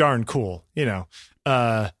pretty darn cool, you know.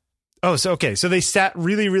 So they sat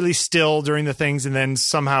really, really still during the things, and then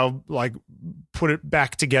somehow like put it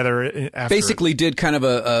back together after. Basically, did kind of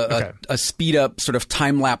a speed up sort of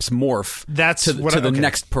time lapse morph. That's to the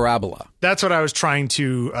next parabola. That's what I was trying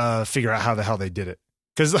to figure out how the hell they did it.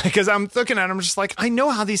 Because I'm looking at them, I'm just like, I know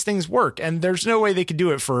how these things work, and there's no way they could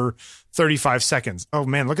do it for 35 seconds. Oh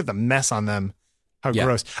man, look at the mess on them. How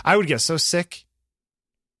gross. I would get so sick.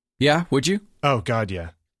 Yeah, would you? Oh God, yeah.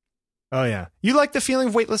 Oh yeah. You like the feeling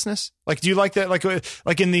of weightlessness? Like, do you like that? Like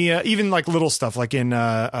in the even like little stuff, like in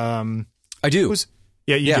I do.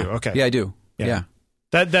 You do. Okay. Yeah, I do. Yeah.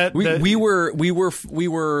 We were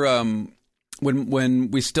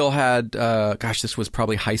when we still had this was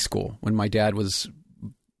probably high school when my dad was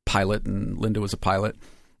pilot and Linda was a pilot,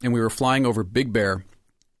 and we were flying over Big Bear,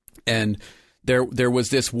 and there was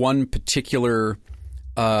this one particular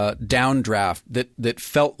downdraft that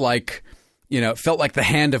felt like, you know, it felt like the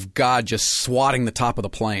hand of God just swatting the top of the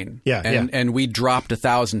plane. And we dropped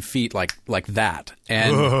 1,000 feet like that,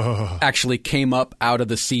 and actually came up out of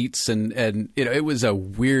the seats, and you know, it was a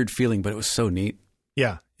weird feeling, but it was so neat.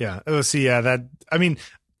 Yeah. Oh, see, that. I mean,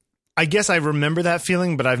 I guess I remember that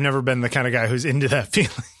feeling, but I've never been the kind of guy who's into that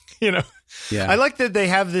feeling. You know. Yeah. I like that they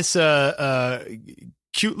have this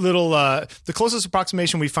cute little. The closest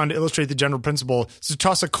approximation we found to illustrate the general principle is to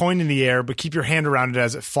toss a coin in the air, but keep your hand around it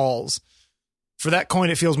as it falls. For that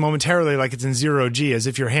coin, it feels momentarily like it's in 0G, as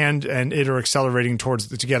if your hand and it are accelerating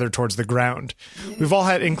together towards the ground. We've all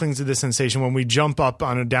had inklings of this sensation when we jump up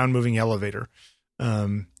on a down-moving elevator.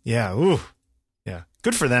 Yeah. Ooh. Yeah.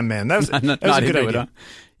 Good for them, man. That was a good idea.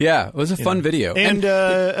 Yeah, it was a fun video. And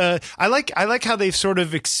I like how they've sort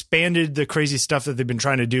of expanded the crazy stuff that they've been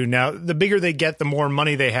trying to do. Now, the bigger they get, the more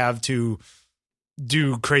money they have to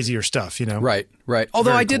do crazier stuff, you know? Right.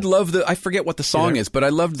 Although I did love I forget what the song is, but I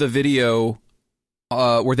loved the video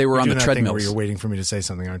where they were on the treadmills. Where you're waiting for me to say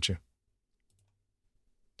something, aren't you?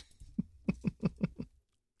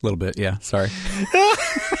 A little bit, yeah. Sorry.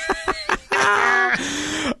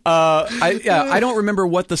 I don't remember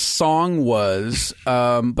what the song was,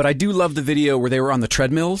 but I do love the video where they were on the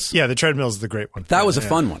treadmills. Yeah, the treadmills is the great one. That was a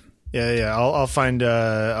fun one. Yeah. I'll find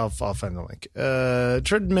the link.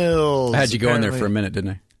 Treadmills. I had you go in there for a minute,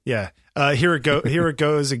 didn't I? Yeah. Here it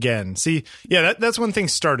goes again. See, yeah, that's when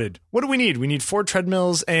things started. What do we need? We need 4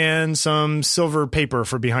 treadmills and some silver paper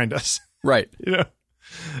for behind us. Right. You know.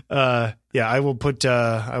 Yeah, I will put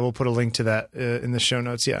a link to that in the show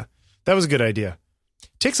notes. Yeah. That was a good idea.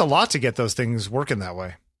 Takes a lot to get those things working that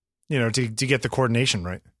way, you know, to get the coordination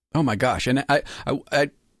right. Oh my gosh. And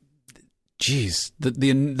geez,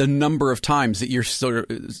 the number of times that you're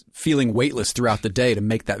sort of feeling weightless throughout the day to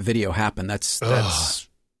make that video happen. That's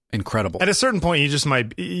incredible. At a certain point, you just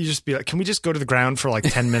be like, can we just go to the ground for like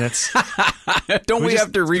 10 minutes? Don't we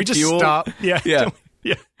have to refuel? We just stop? Yeah.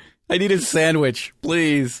 Yeah. I need a sandwich,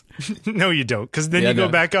 please. No, you don't, because then you go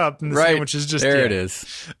back up, and the sandwich is just there. It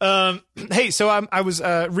is. Hey, so I was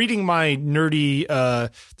reading my nerdy.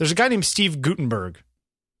 There's a guy named Steve Guttenberg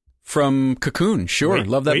from Cocoon. Sure,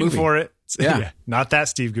 love that movie. For it. Yeah, not that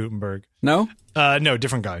Steve Guttenberg. No, no,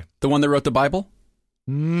 different guy. The one that wrote the Bible.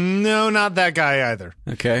 No, not that guy either.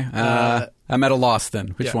 Okay, I'm at a loss then.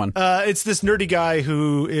 Which one? It's this nerdy guy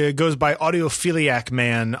who goes by Audiophiliac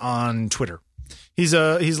Man on Twitter. He's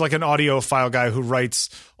like an audiophile guy who writes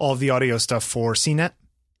all of the audio stuff for CNET.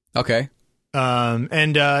 Okay.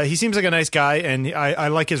 And he seems like a nice guy, and I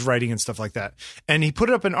like his writing and stuff like that. And he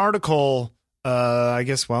put up an article, I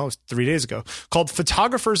guess, it was 3 days ago, called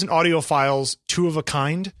 "Photographers and Audiophiles, Two of a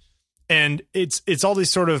Kind." And it's all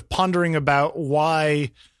these sort of pondering about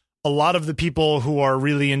why a lot of the people who are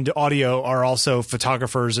really into audio are also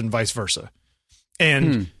photographers and vice versa.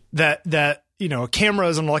 And that you know, a camera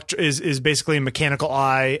is is basically a mechanical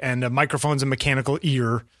eye, and a microphone's a mechanical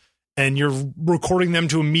ear, and you're recording them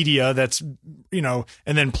to a media that's, you know,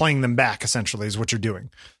 and then playing them back essentially is what you're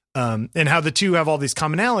doing. And how the two have all these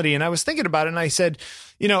commonality. And I was thinking about it, and I said,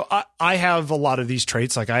 you know, I have a lot of these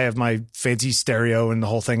traits. Like I have my fancy stereo and the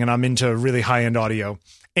whole thing, and I'm into really high end audio.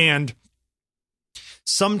 And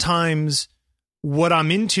sometimes what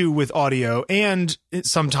I'm into with audio, and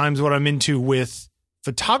sometimes what I'm into with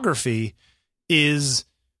photography, is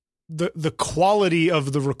the quality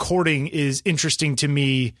of the recording is interesting to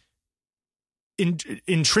me,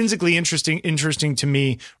 intrinsically interesting to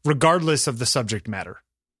me, regardless of the subject matter.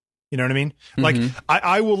 You know what I mean? Mm-hmm. Like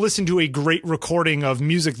I will listen to a great recording of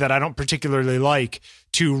music that I don't particularly like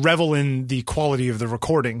to revel in the quality of the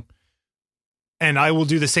recording. And I will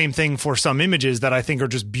do the same thing for some images that I think are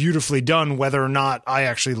just beautifully done, whether or not I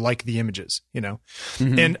actually like the images, you know?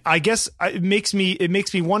 Mm-hmm. And I guess it makes me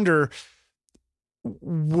wonder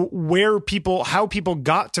how people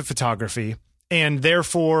got to photography. And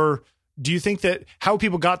therefore, do you think that how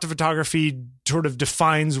people got to photography sort of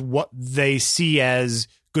defines what they see as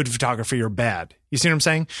good photography or bad? You see what I'm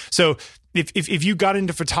saying? So if you got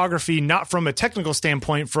into photography, not from a technical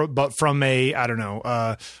standpoint, but from a, I don't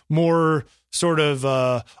know, more sort of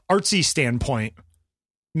artsy standpoint,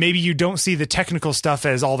 maybe you don't see the technical stuff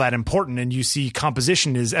as all that important, and you see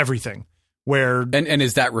composition is everything. Where and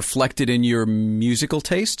is that reflected in your musical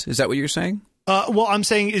taste? Is that what you're saying? Well, I'm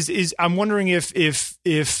saying is I'm wondering if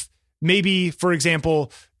maybe, for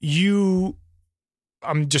example,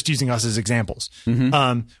 I'm just using us as examples,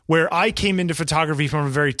 where I came into photography from a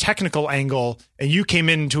very technical angle, and you came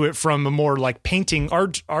into it from a more like painting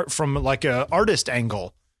art from like a artist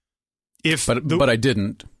angle. But I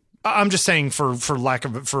didn't. I'm just saying for lack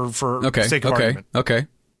of for sake of argument. Okay.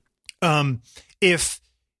 If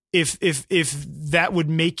that would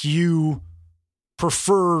make you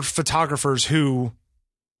prefer photographers who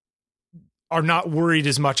are not worried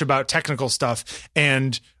as much about technical stuff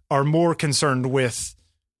and are more concerned with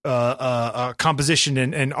composition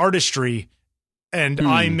and artistry, and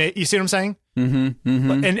you see what I'm saying?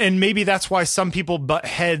 And maybe that's why some people butt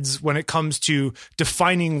heads when it comes to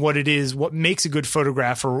defining what it is, what makes a good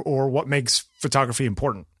photograph, or what makes photography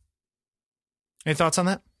important. Any thoughts on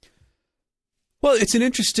that? Well, it's an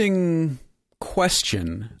interesting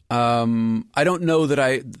question. I don't know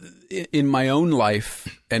that in my own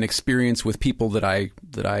life and experience with people that I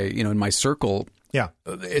in my circle,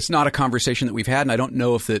 it's not a conversation that we've had, and I don't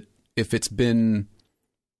know if it's been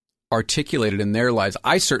articulated in their lives.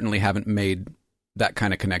 I certainly haven't made that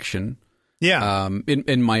kind of connection. Yeah.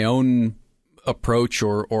 In my own approach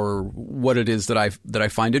or what it is that I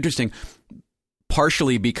find interesting,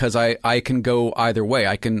 partially because I can go either way.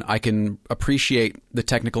 I can appreciate the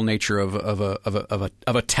technical nature of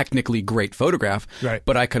a technically great photograph, right,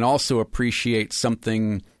 but I can also appreciate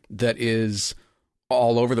something that is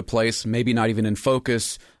all over the place, maybe not even in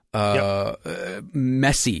focus,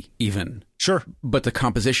 messy even. Sure. But the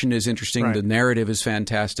composition is interesting. Right. The narrative is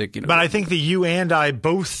fantastic. But I think that you and I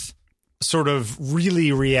both sort of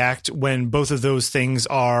really react when both of those things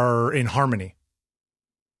are in harmony.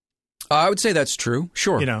 I would say that's true.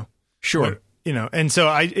 Sure. Sure. And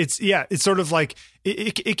so it's sort of like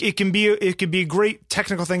it can be a great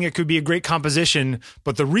technical thing. It could be a great composition,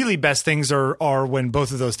 but the really best things are when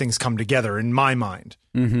both of those things come together, in my mind,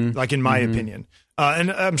 like in my opinion.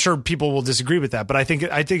 And I'm sure people will disagree with that, but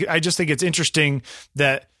I just think it's interesting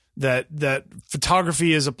that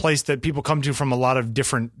photography is a place that people come to from a lot of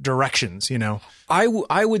different directions. I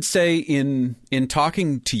would say in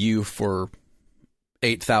talking to you for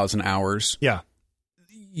 8,000 hours. Yeah.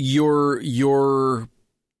 Your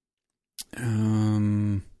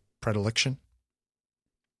predilection?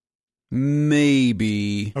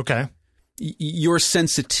 Maybe. Okay. Your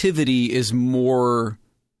sensitivity is more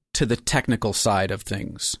to the technical side of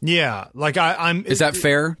things. Yeah. Like I'm. Is that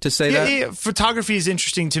fair to say that? Yeah. Photography is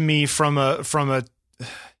interesting to me from a.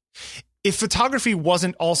 If photography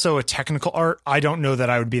wasn't also a technical art, I don't know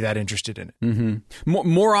that I would be that interested in it.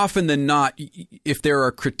 More often than not, if there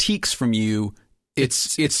are critiques from you,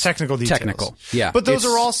 it's technical details. Technical, yeah. But those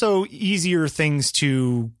are also easier things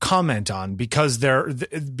to comment on because they're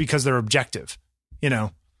objective. See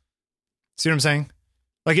what I'm saying?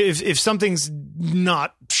 Like if something's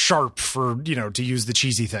not sharp, for to use the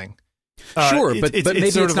cheesy thing. Sure, but maybe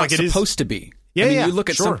it's sort of not like supposed to be. Yeah, you look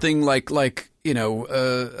at something like Paolo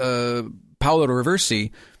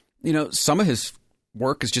Roversi, some of his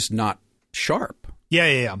work is just not sharp.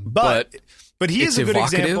 Yeah. But he is a good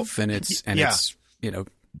example, and it's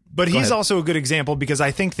But he's also a good example because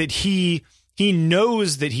I think that he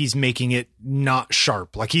knows that he's making it not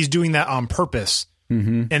sharp, like he's doing that on purpose,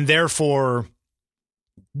 and therefore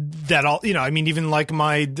that all even like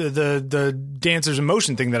the dancers in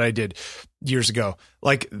motion thing that I did years ago,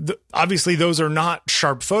 like obviously those are not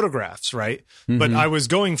sharp photographs, right? But I was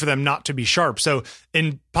going for them not to be sharp. So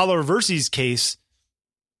in Paolo Roversi's case,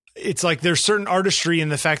 it's like there's certain artistry in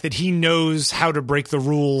the fact that he knows how to break the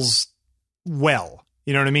rules well.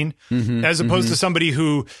 You know what I mean? As opposed to somebody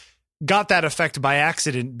who got that effect by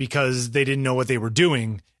accident because they didn't know what they were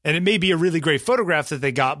doing. And it may be a really great photograph that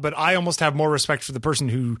they got, but I almost have more respect for the person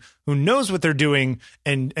who knows what they're doing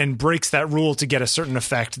and breaks that rule to get a certain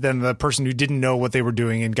effect than the person who didn't know what they were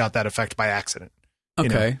doing and got that effect by accident.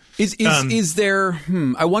 Okay. Is there?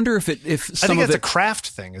 I wonder if some I think of that's it, a craft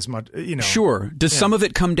thing as much. Sure. Does some of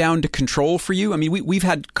it come down to control for you? I mean, we've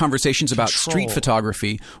had conversations about street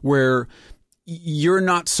photography where you're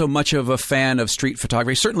not so much of a fan of street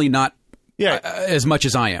photography. Certainly not as much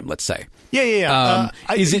as I am. Let's say. Yeah.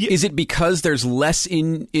 Is it because there's less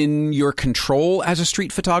in your control as a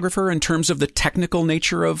street photographer in terms of the technical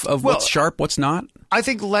nature of what's sharp, what's not? I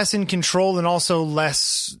think less in control, and also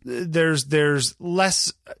less. There's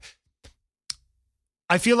less.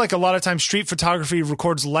 I feel like a lot of times street photography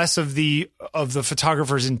records less of the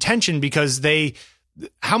photographer's intention, because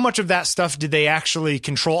how much of that stuff did they actually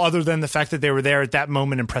control, other than the fact that they were there at that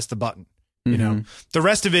moment and pressed the button? Mm-hmm. The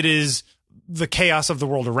rest of it is the chaos of the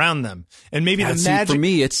world around them. And maybe the magic. For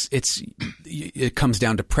me, it comes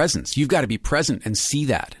down to presence. You've got to be present and see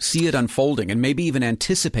it unfolding, and maybe even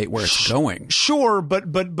anticipate where it's going. Sure,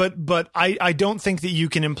 but I don't think that you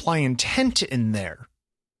can imply intent in there,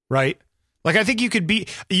 right? Like, I think you could be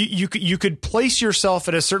you could place yourself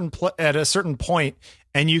at a certain point,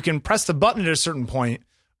 and you can press the button at a certain point.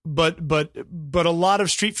 But a lot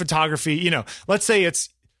of street photography, let's say it's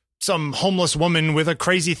some homeless woman with a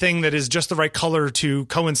crazy thing that is just the right color to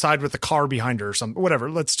coincide with the car behind her or something, whatever.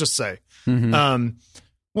 Let's just say. Mm-hmm.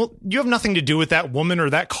 Well, you have nothing to do with that woman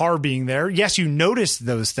or that car being there. Yes, you notice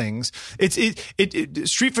those things.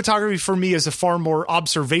 Street photography for me is a far more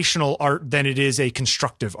observational art than it is a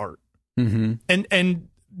constructive art. Mm-hmm. And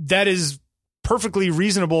that is perfectly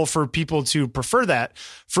reasonable for people to prefer that.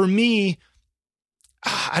 For me,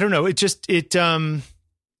 I don't know. Is it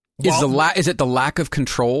the lack of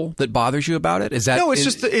control that bothers you about it? No,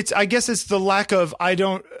 I guess it's the lack of,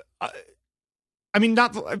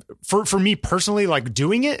 not for me personally, like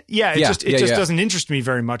doing it. Yeah. It just doesn't interest me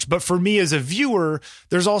very much. But for me as a viewer,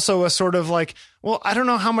 there's also a sort of like, well, I don't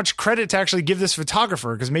know how much credit to actually give this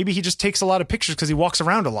photographer, because maybe he just takes a lot of pictures because he walks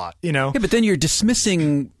around a lot, Yeah, but then you're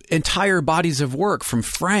dismissing entire bodies of work from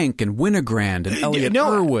Frank and Winogrand and Elliot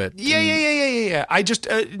Erwitt. Yeah. I just,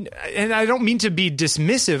 and I don't mean to be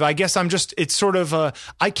dismissive. I guess it's sort of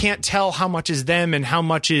I can't tell how much is them and how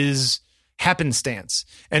much is happenstance.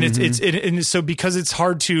 And and so because it's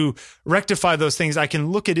hard to rectify those things, I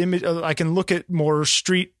can look at more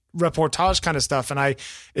street reportage kind of stuff. And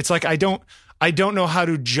it's like, I don't know how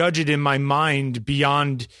to judge it in my mind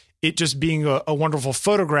beyond it just being a wonderful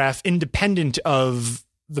photograph, independent of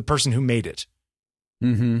the person who made it.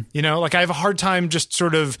 Mm-hmm. Like I have a hard time just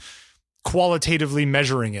sort of qualitatively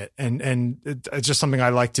measuring it, and it's just something I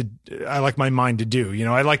like my mind to do.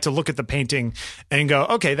 I like to look at the painting and go,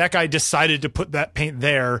 okay, that guy decided to put that paint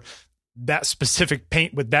there, that specific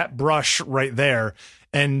paint with that brush right there.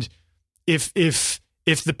 And if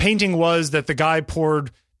the painting was that the guy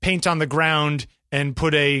poured paint on the ground and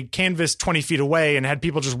put a canvas 20 feet away and had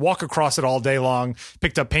people just walk across it all day long,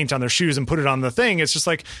 picked up paint on their shoes and put it on the thing, it's just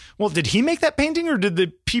like, well, did he make that painting, or did the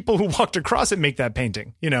people who walked across it make that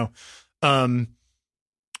painting? You see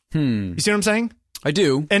what I'm saying? I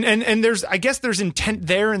do. And there's intent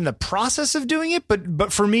there in the process of doing it,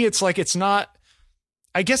 but for me, it's like, it's not,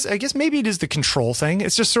 I guess maybe it is the control thing.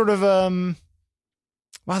 It's just sort of,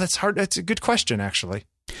 wow, that's hard. That's a good question, actually.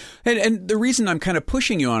 And the reason I'm kind of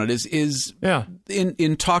pushing you on it is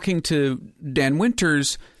in talking to Dan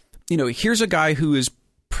Winters, here's a guy who is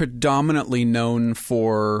predominantly known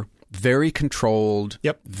for very controlled,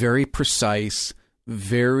 very precise,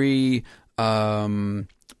 very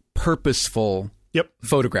purposeful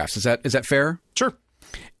photographs. Is that fair? Sure.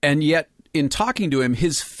 And yet, in talking to him,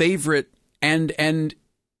 his favorite and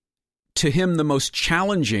to him the most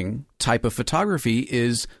challenging type of photography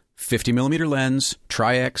is 50 millimeter lens,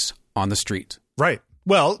 Tri-X on the street. Right.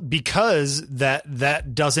 Well, because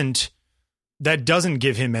that doesn't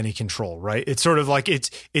give him any control, right? It's sort of like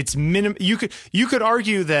it's minimum. You could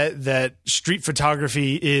argue that street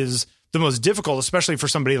photography is the most difficult, especially for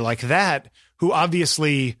somebody like that, who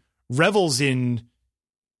obviously revels in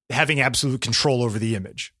having absolute control over the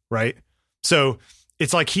image, right? So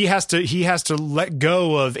it's like he has to let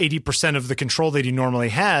go of 80% of the control that he normally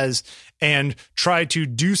has and try to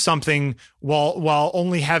do something while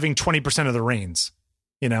only having 20% of the reins,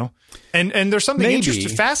 And there's something interesting,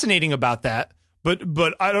 fascinating about that, but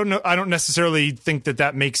I don't know. I don't necessarily think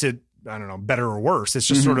that makes it, I don't know, better or worse. It's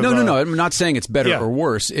just sort of no. I'm not saying it's better or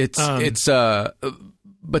worse.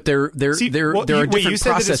 But there are different you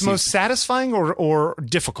said processes. That it's most satisfying or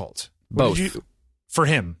difficult? Both for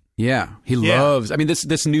him. Yeah, he loves. I mean,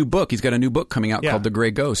 this new book. He's got a new book coming out called The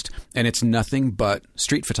Gray Ghost, and it's nothing but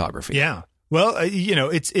street photography. Yeah. Well,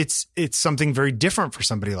 it's something very different for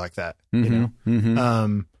somebody like that. Mm-hmm.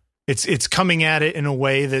 Mm-hmm. It's coming at it in a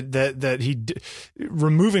way that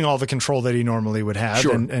removing all the control that he normally would have.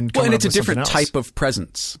 Sure. And it's a different type of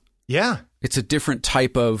presence. Yeah. It's a different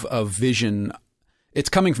type of vision. It's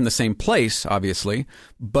coming from the same place, obviously,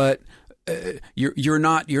 but you're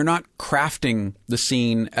not crafting the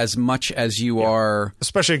scene as much as you are.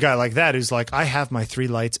 Especially a guy like that who's like, I have my 3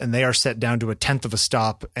 lights and they are set down to a 1/10 of a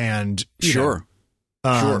stop, and sure.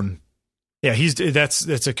 Yeah,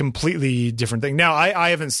 that's a completely different thing. Now, I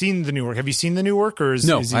haven't seen the new work. Have you seen the new work, or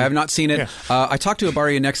No, is I have not seen it. Yeah. I talked to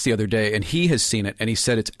Abaria Next the other day, and he has seen it, and he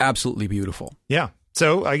said it's absolutely beautiful. Yeah.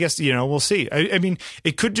 So I guess, we'll see. I mean,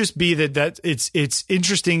 it could just be that it's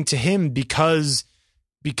interesting to him because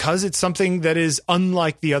it's something that is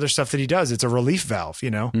unlike the other stuff that he does. It's a relief valve,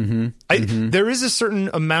 There is a certain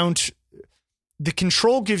amount. The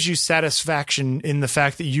control gives you satisfaction in the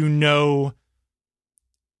fact that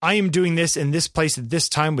I am doing this in this place at this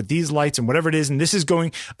time with these lights and whatever it is. And this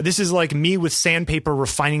is like me with sandpaper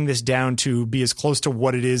refining this down to be as close to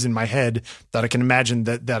what it is in my head that I can imagine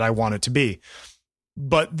that I want it to be.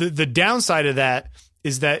 But the downside of that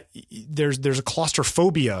is that there's a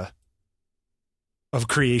claustrophobia of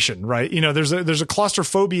creation, right? There's a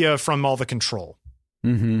claustrophobia from all the control.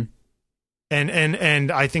 Mm-hmm.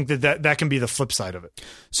 And I think that can be the flip side of it.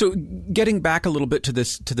 So getting back a little bit to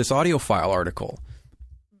this audiophile article.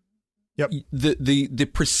 Yep. The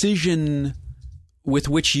precision with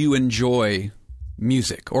which you enjoy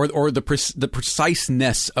music, or the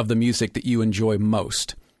preciseness of the music that you enjoy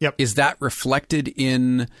most. Yep. Is that reflected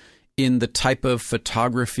in the type of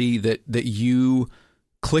photography that you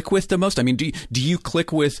click with the most? I mean, do you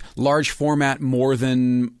click with large format more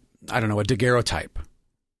than, I don't know, a daguerreotype?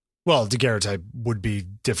 Well, daguerreotype would be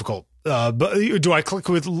difficult. But do I click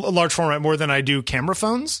with large format more than I do camera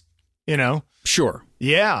phones? Sure.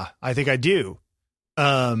 Yeah, I think I do.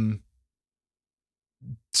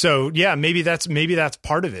 So yeah, maybe that's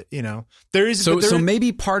part of it. There is so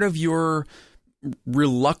maybe part of your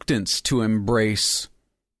reluctance to embrace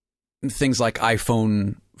things like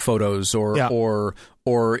iPhone photos or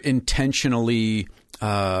intentionally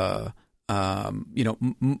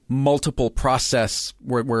multiple process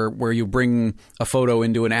where you bring a photo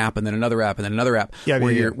into an app and then another app and then another app,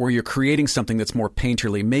 where you're creating something that's more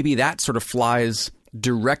painterly. Maybe that sort of flies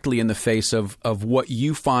directly in the face of what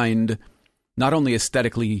you find not only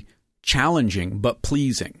aesthetically challenging but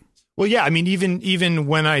pleasing. Well, yeah, I mean, even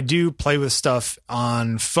when I do play with stuff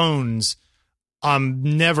on phones, I'm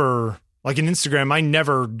never, like in Instagram, I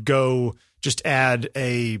never go just add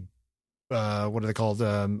a what are they called?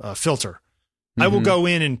 A filter. Mm-hmm. I will go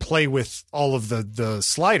in and play with all of the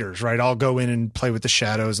sliders, right? I'll go in and play with the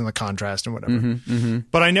shadows and the contrast and whatever. Mm-hmm, mm-hmm.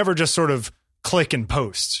 But I never just sort of click and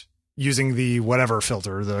post using the whatever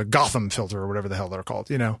filter, the Gotham filter or whatever the hell they're called,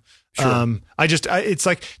 Sure. It's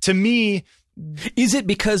like, to me. Is it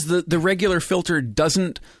because the regular filter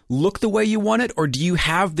doesn't look the way you want it? Or do you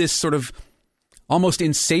have this sort of almost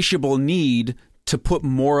insatiable need to put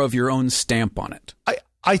more of your own stamp on it?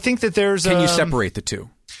 I think that there's. Can you separate the two?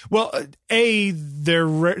 Well,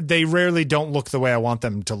 they rarely don't look the way I want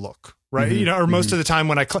them to look, right? Mm-hmm. Or most of the time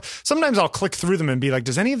when sometimes I'll click through them and be like,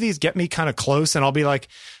 does any of these get me kind of close? And I'll be like,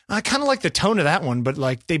 I kind of like the tone of that one, but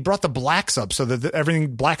like they brought the blacks up so that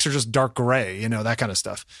everything blacks are just dark gray, that kind of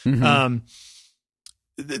stuff. Mm-hmm.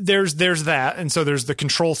 There's that, and so there's the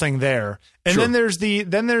control thing there, and Sure. then there's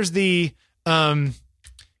the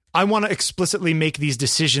I want to explicitly make these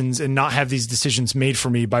decisions and not have these decisions made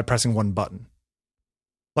for me by pressing one button.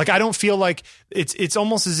 Like, I don't feel like it's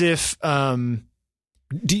almost as if. Do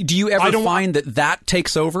you ever find that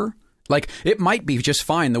takes over? Like, it might be just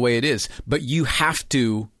fine the way it is, but you have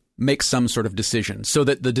to make some sort of decision so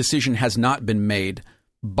that the decision has not been made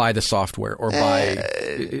by the software or by.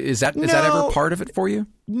 Is that ever part of it for you?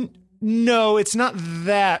 No, it's not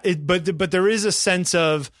that. But there is a sense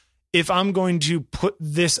of, if I'm going to put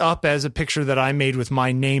this up as a picture that I made with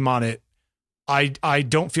my name on it, I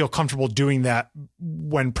don't feel comfortable doing that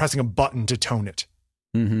when pressing a button to tone it.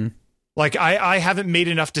 Mm-hmm. Like I haven't made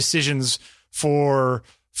enough decisions for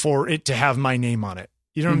it to have my name on it.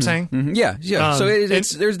 You know what I'm saying? Mm-hmm. Yeah. So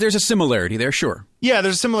there's a similarity there, sure. Yeah,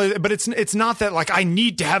 there's a similarity, but it's not that like I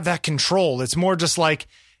need to have that control. It's more just like,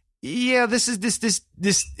 yeah, this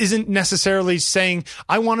isn't necessarily saying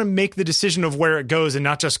I want to make the decision of where it goes and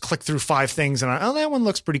not just click through 5 things and that one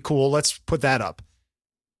looks pretty cool. Let's put that up.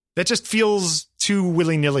 That just feels too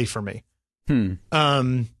willy-nilly for me.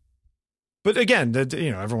 But again,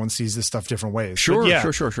 everyone sees this stuff different ways. Sure,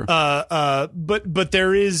 yeah, sure. But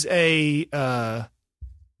there is a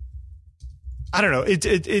I don't know.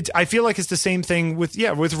 I feel like it's the same thing with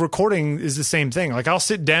recording is the same thing. Like I'll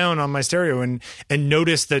sit down on my stereo and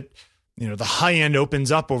notice that, the high end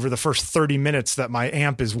opens up over the first 30 minutes that my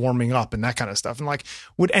amp is warming up and that kind of stuff. And like,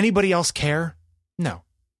 would anybody else care? No.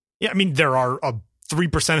 Yeah. I mean, there are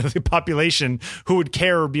 3% of the population who would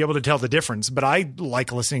care or be able to tell the difference, but I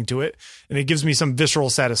like listening to it and it gives me some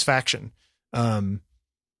visceral satisfaction.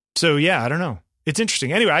 So yeah, I don't know. It's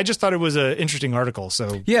interesting. Anyway, I just thought it was an interesting article.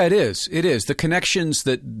 So yeah, it is. It is the connections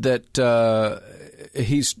that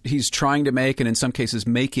he's trying to make, and in some cases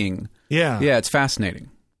making. Yeah, it's fascinating.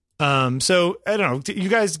 So I don't know. You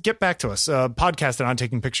guys get back to us. Podcast at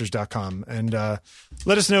ontakingpictures.com and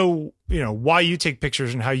let us know, why you take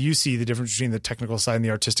pictures and how you see the difference between the technical side and the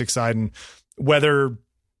artistic side, and whether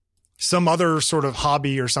some other sort of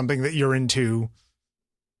hobby or something that you're into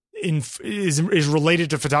is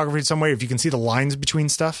related to photography in some way, if you can see the lines between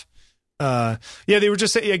stuff. They were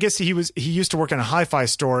just saying, I guess he used to work in a hi-fi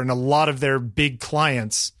store, and a lot of their big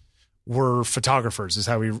clients were photographers, is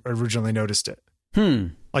how we originally noticed it.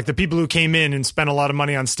 Like the people who came in and spent a lot of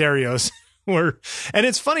money on stereos were, and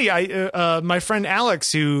it's funny. My friend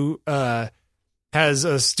Alex, who has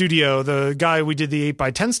a studio, the guy we did the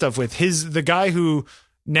 8x10 stuff with, the guy who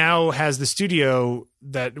now has the studio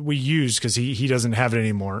that we use, because he doesn't have it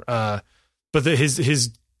anymore. But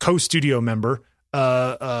his co-studio member,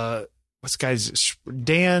 what's the guy's,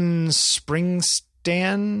 Dan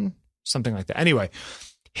Springstan, something like that. Anyway,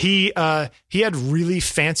 he had really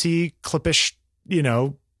fancy clippish,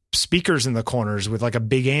 speakers in the corners with like a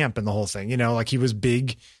big amp and the whole thing, like he was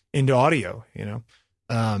big into audio, in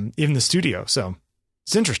the studio. So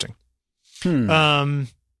it's interesting. All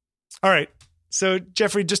right. So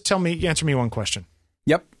Jeffrey, just answer me one question.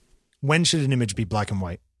 Yep. When should an image be black and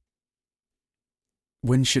white?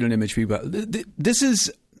 When should an image be black?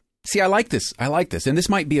 I like this. And this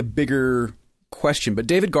might be a bigger question, but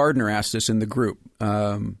David Gardner asked us in the group.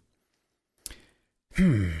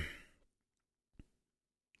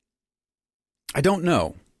 I don't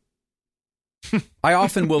know. I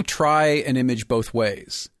often will try an image both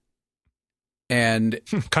ways. And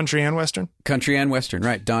country and Western,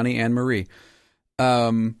 right. Donnie and Marie.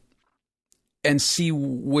 And see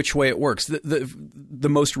which way it works. The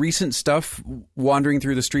most recent stuff, wandering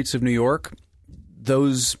through the streets of New York,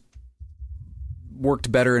 those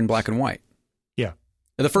worked better in black and white. Yeah.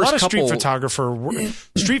 The first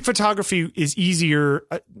street photography is easier.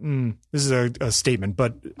 This is a statement,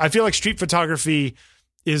 but I feel like street photography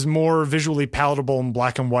is more visually palatable in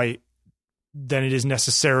black and white than it is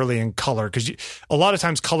necessarily in color, because a lot of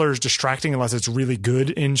times color is distracting unless it's really good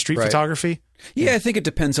in street photography. Yeah, I think it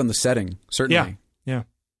depends on the setting, certainly. Yeah.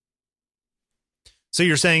 So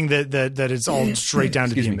you're saying that it's all straight down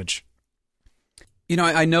to the image.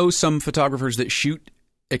 I know some photographers that shoot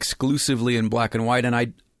exclusively in black and white,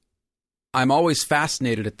 and I'm always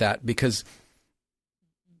fascinated at that, because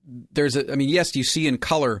yes, you see in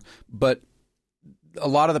color, but a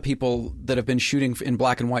lot of the people that have been shooting in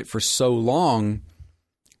black and white for so long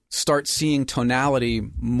start seeing tonality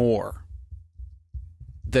more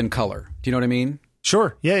than color. Do you know what I mean?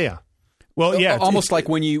 Sure. Yeah. Well, yeah. Almost like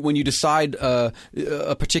when you decide a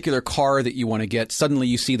particular car that you want to get, suddenly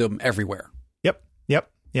you see them everywhere. Yep.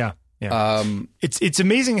 Yeah. It's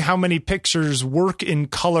amazing how many pictures work in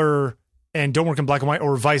color and don't work in black and white,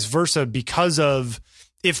 or vice versa, because of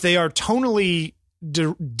if they are tonally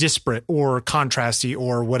disparate or contrasty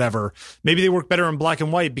or whatever, maybe they work better in black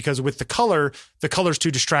and white because with the color's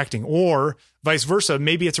too distracting, or vice versa.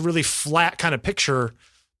 Maybe it's a really flat kind of picture,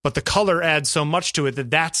 but the color adds so much to it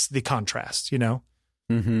that's the contrast,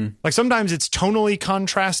 Mm-hmm. Like sometimes it's tonally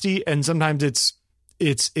contrasty, and sometimes it's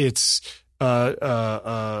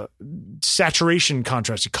saturation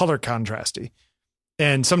contrasty, color contrasty.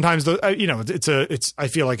 And sometimes I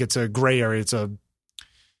feel like it's a gray area. It's a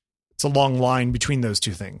long line between those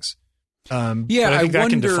two things. I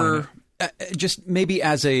wonder, just maybe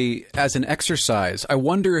as an exercise, I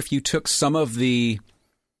wonder if you took some of the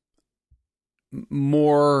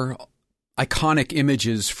more iconic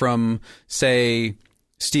images from, say,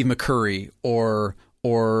 Steve McCurry or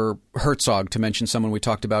Herzog, to mention someone we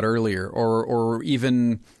talked about earlier, or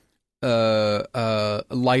even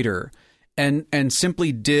Leiter, and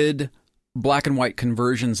simply did black and white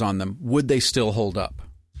conversions on them. Would they still hold up?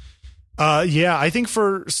 I think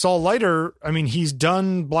for Saul Leiter, he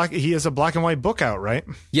has a black and white book out, right?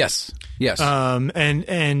 Yes.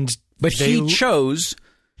 But he chose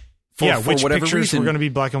for which whatever pictures reason were going to be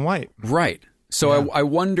black and white. Right. So I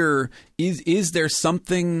wonder, is there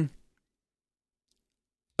something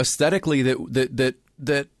aesthetically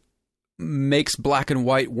that makes black and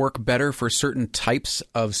white work better for certain types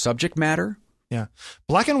of subject matter? Yeah.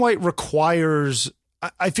 Black and white requires,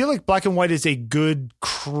 I feel like black and white is a good,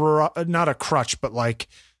 not a crutch, but like,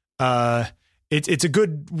 it's a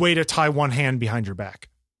good way to tie one hand behind your back,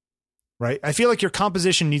 right? I feel like your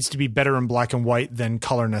composition needs to be better in black and white than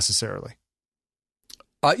color necessarily.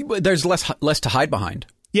 There's less to hide behind.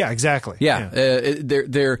 Yeah, exactly. Yeah. I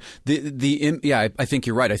think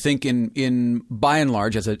you're right. I think in by and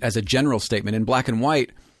large, as a general statement, in black and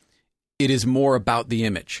white, it is more about the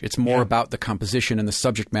image. It's more about the composition and the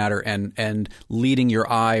subject matter and leading your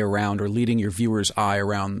eye around, or leading your viewer's eye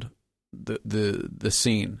around the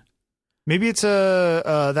scene. Maybe it's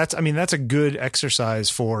that's a good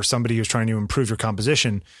exercise for somebody who's trying to improve your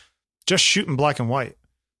composition. Just shoot in black and white,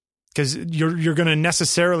 because you're going to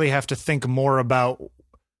necessarily have to think more about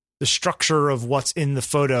the structure of what's in the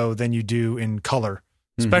photo than you do in color,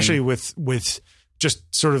 especially with just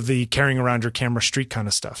sort of the carrying around your camera street kind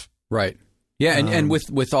of stuff. Right. Yeah, and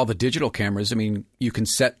with all the digital cameras, I mean, you can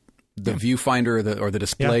set the viewfinder or the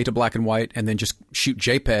display to black and white, and then just shoot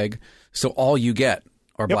JPEG, so all you get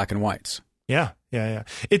are black and whites. Yeah.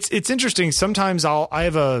 It's interesting. Sometimes I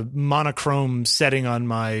have a monochrome setting on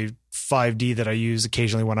my 5D that I use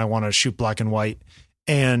occasionally when I want to shoot black and white,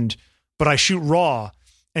 but I shoot raw.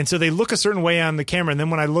 And so they look a certain way on the camera. And then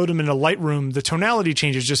when I load them into Lightroom, the tonality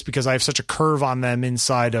changes just because I have such a curve on them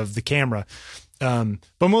inside of the camera. But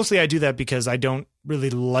mostly I do that because I don't really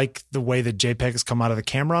like the way the JPEGs come out of the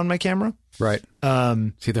camera on my camera. Right.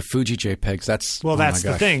 See, the Fuji JPEGs, that's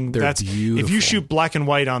the thing. They're beautiful. If you shoot black and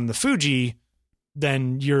white on the Fuji,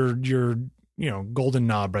 then you're golden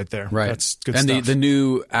knob right there. Right. That's good stuff. And the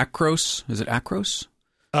new Acros, is it Acros?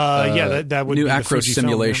 That would new be the Acros Fuji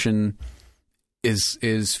simulation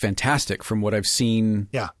is fantastic from what I've seen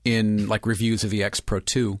in like reviews of the X Pro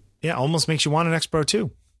 2. Yeah, almost makes you want an X Pro 2.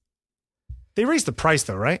 They raised the price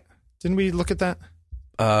though, right? Didn't we look at that?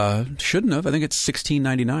 Shouldn't have. I think it's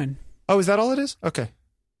 $16.99. Oh, is that all it is? Okay.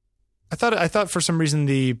 I thought for some reason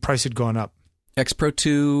the price had gone up. X Pro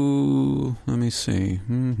 2, let me see.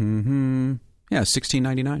 Yeah,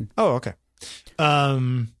 $16.99. Oh, okay.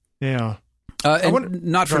 Yeah.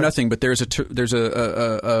 Not for nothing, but there's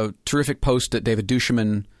a terrific post that David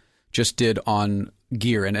Duchemin just did on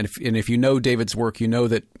gear, and if you know David's work, you know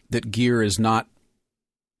that gear is not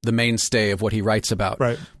the mainstay of what he writes about.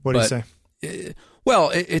 Right. What do you say?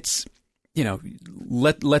 It's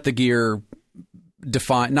let the gear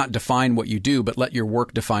not define what you do, but let your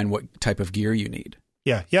work define what type of gear you need.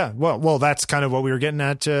 Yeah. Well, that's kind of what we were getting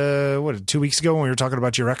at 2 weeks ago when we were talking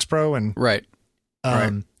about your X Pro and right.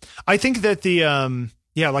 I think that the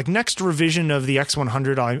like next revision of the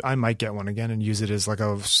X100, I might get one again and use it as like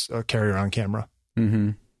a carry-around camera.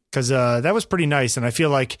 Mm-hmm. Because that was pretty nice, and I feel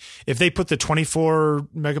like if they put the 24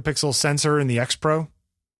 megapixel sensor in the X Pro,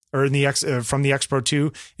 or in the from the X Pro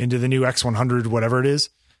 2 into the new X100, whatever it is,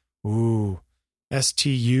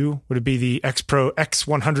 STU, would it be the X Pro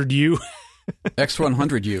X100U?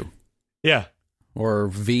 X100U. Yeah. Or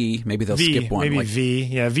V, maybe they'll skip one. Maybe V.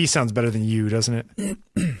 Yeah, V sounds better than U, doesn't it?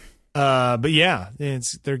 But yeah,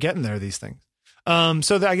 they're getting there, these things.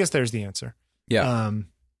 So I guess there's the answer. Yeah.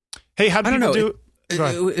 Hey, how do people do?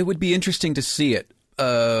 It would be interesting to see it.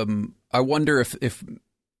 I wonder if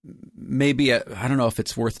maybe I don't know if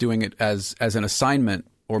it's worth doing it as an assignment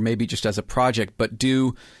or maybe just as a project, but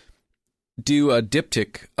do a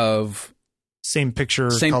diptych of same picture,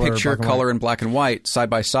 color, and black and white side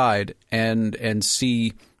by side, and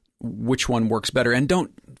see which one works better. And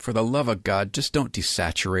don't, for the love of God, just don't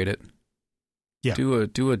desaturate it. Yeah,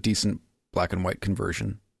 do a decent black and white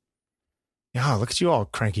conversion. Yeah, look at you all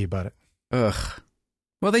cranky about it. Ugh.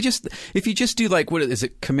 Well, if you just do like, what is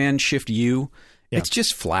it, Command Shift U, it's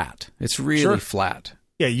just flat. It's really flat.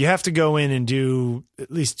 Yeah, you have to go in and do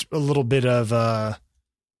at least a little bit of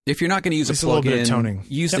if you're not going to use a plugin,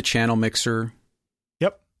 use the channel mixer.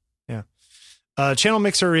 Yep. Yeah. Channel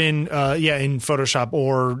mixer in Photoshop,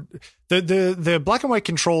 or the black and white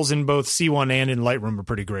controls in both C1 and in Lightroom are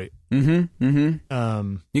pretty great. Mm-hmm.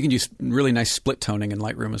 Mm-hmm. You can use really nice split toning in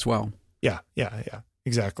Lightroom as well. Yeah.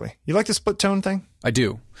 Exactly. You like the split tone thing? I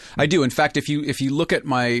do. In fact, if you look at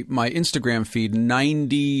my Instagram feed,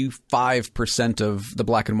 95% of the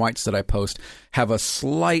black and whites that I post have a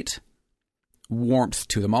slight warmth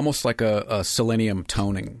to them, almost like a selenium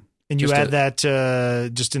toning. And you add that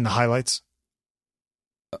just in the highlights?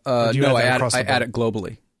 No, I add it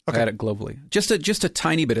globally. Okay. I add it globally. Just a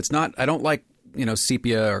tiny bit. It's not. I don't like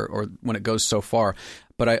sepia or when it goes so far,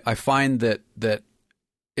 but I find that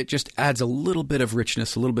it just adds a little bit of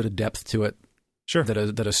richness, a little bit of depth to it. Sure.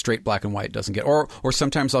 That a straight black and white doesn't get. Or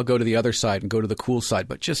sometimes I'll go to the other side and go to the cool side,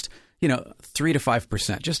 but just 3 to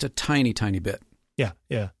 5%, just a tiny bit. Yeah.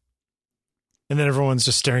 And then everyone's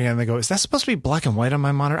just staring at it and they go, is that supposed to be black and white on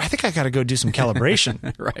my monitor? I think I got to go do some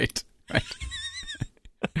calibration. Right.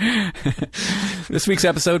 This week's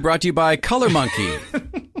episode brought to you by Color Monkey.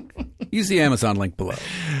 Use the Amazon link below.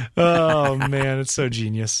 Oh, man, it's so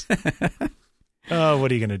genius. Oh,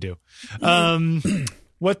 what are you going to do?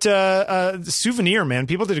 The Souvenir, man,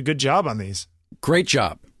 people did a good job on these. Great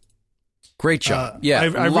job. Yeah,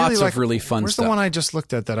 I lots really of really fun where's stuff. The one I just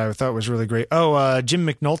looked at that I thought was really great? Oh, Jim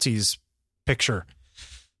McNulty's picture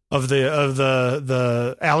of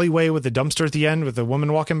the alleyway with the dumpster at the end with the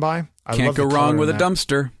woman walking by. Can't go wrong with a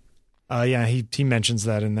dumpster. Yeah, he mentions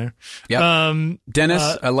that in there. Yeah.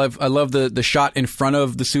 Dennis, I love the shot in front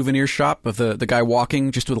of the souvenir shop of the guy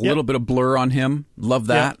walking, just with a little bit of blur on him. Love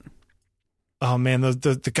that. Yep. Oh man,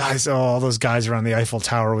 the guys, all those guys around the Eiffel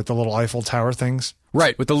Tower with the little Eiffel Tower things.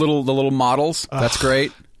 Right, with the little models. That's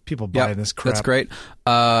great. People buying this crap. That's great.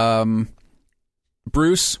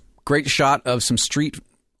 Bruce, great shot of some street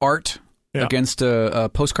art against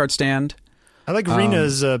a postcard stand. I like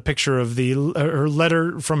Rena's picture of her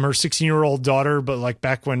letter from her 16-year-old daughter, but like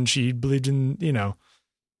back when she believed in, she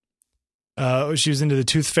was into the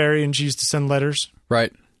Tooth Fairy and she used to send letters.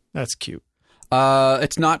 Right. That's cute.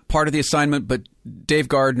 It's not part of the assignment, but Dave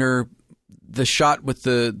Gardner, the shot with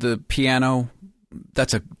the piano,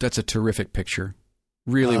 that's a terrific picture.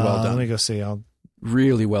 Really well done. Let me go see.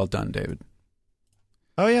 Really well done, David.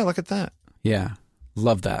 Oh yeah, look at that. Yeah,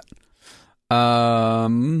 love that.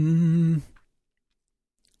 I'm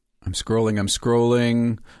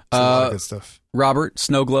scrolling. A lot of good stuff. Robert,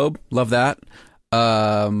 Snow Globe, love that.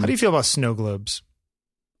 How do you feel about snow globes?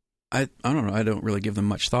 I don't know. I don't really give them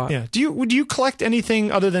much thought. Yeah. Do you collect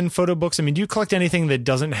anything other than photo books? I mean, do you collect anything that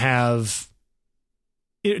doesn't have?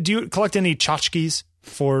 Do you collect any tchotchkes,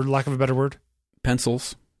 for lack of a better word?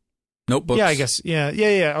 Pencils, notebooks. Yeah, I guess.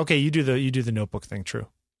 Yeah. Okay, you do the notebook thing. True.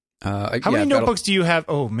 How many I've notebooks do you have?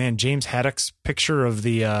 Oh man, James Haddock's picture of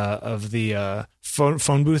the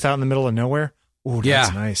phone booth out in the middle of nowhere. Oh,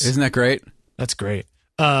 that's nice. Isn't that great? That's great.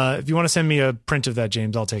 If you want to send me a print of that,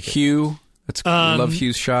 James, I'll take it. Hugh, love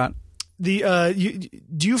Hugh's shot. Do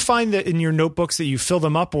you find that in your notebooks that you fill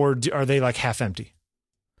them up, or are they like half empty?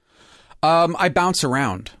 I bounce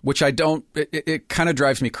around, which I don't. It kind of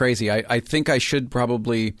drives me crazy. I think I should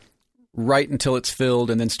probably write until it's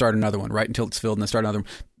filled and then start another one. Write until it's filled and then start another one,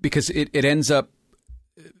 because it ends up.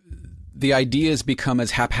 The ideas become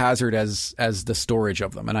as haphazard as the storage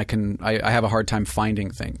of them, and I have a hard time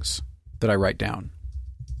finding things that I write down.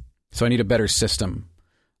 So I need a better system.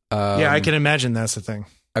 Yeah, I can imagine that's the thing.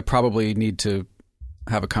 I probably need to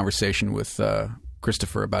have a conversation with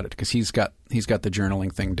Christopher about it, because he's got the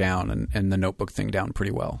journaling thing down and the notebook thing down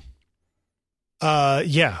pretty well.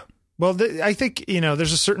 Yeah. Well, I think,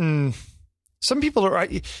 there's a certain, some people are,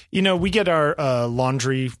 we get our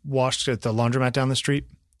laundry washed at the laundromat down the street,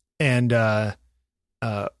 and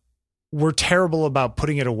we're terrible about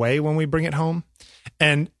putting it away when we bring it home.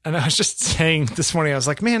 And I was just saying this morning, I was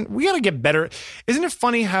like, man, we got to get better. Isn't it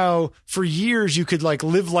funny how for years you could like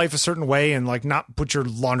live life a certain way and like not put your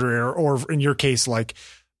laundry or in your case, like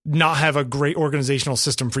not have a great organizational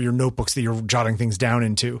system for your notebooks that you're jotting things down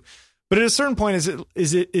into. But at a certain point,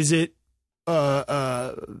 is it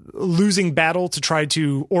losing battle to try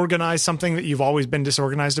to organize something that you've always been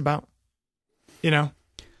disorganized about?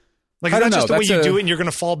 Like, is that just the way you do it and you're going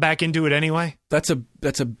to fall back into it anyway? That's a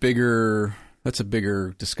bigger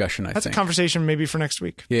discussion, I think. That's a conversation maybe for next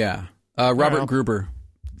week. Yeah. Robert Gruber.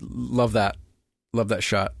 Love that. Love that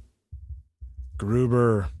shot.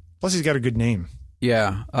 Gruber. Plus he's got a good name.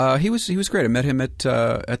 Yeah. He was great. I met him at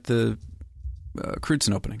the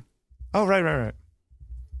Crudson opening. Oh, right.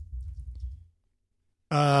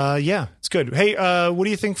 Yeah, it's good. Hey, what do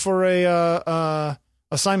you think for a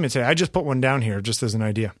assignment today? I just put one down here just as an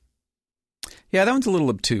idea. Yeah, that one's a little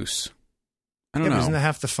obtuse. I don't know. Isn't that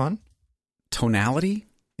half the fun? Tonality?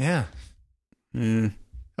 Yeah.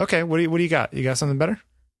 Okay, what do you got? You got something better?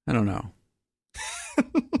 I don't know.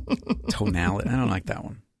 Tonality. I don't like that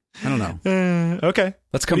one. I don't know. Okay.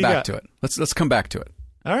 Let's come back to it. Let's come back to it.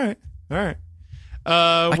 All right.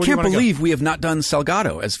 I can't believe we have not done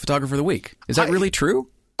Salgado as photographer of the week. Is that really true?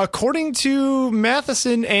 According to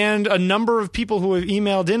Matheson and a number of people who have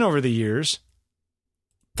emailed in over the years.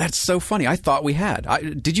 That's so funny. I thought we had.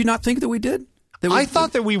 Did you not think that we did? I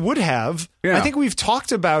thought that we would have. Yeah. I think we've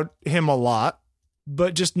talked about him a lot,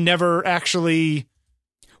 but just never actually.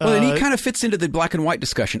 Well, and he kind of fits into the black and white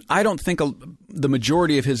discussion. I don't think the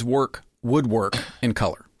majority of his work would work in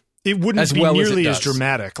color. It wouldn't be nearly as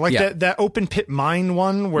dramatic. Like that open pit mine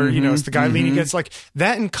one where, it's the guy leaning against, like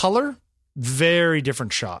that in color, very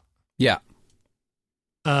different shot. Yeah.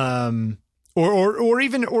 or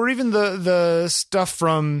even the stuff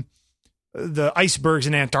from the icebergs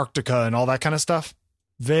in Antarctica and all that kind of stuff.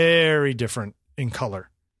 Very different in color.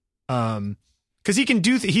 Because he can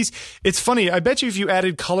do it's funny. I bet you if you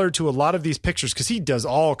added color to a lot of these pictures, because he does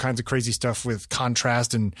all kinds of crazy stuff with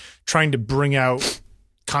contrast and trying to bring out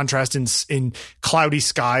contrast in cloudy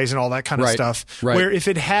skies and all that kind of stuff. Right. Where if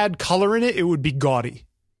it had color in it, it would be gaudy.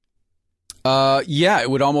 Yeah, it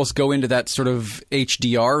would almost go into that sort of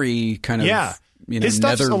HDR-y kind of. Yeah, his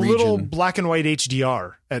stuff's a little black and white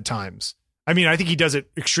HDR at times. I mean, I think he does it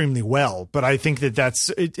extremely well, but I think it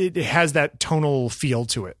has that tonal feel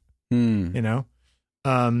to it. You know.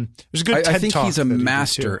 There's a good TED I think talk he's a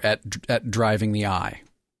master at driving the eye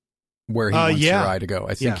where he wants your eye to go.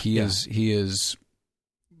 I think he is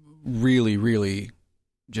really, really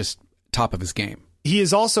just top of his game. He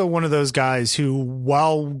is also one of those guys who,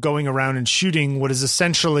 while going around and shooting what is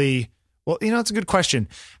essentially, well, it's a good question.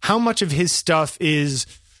 How much of his stuff is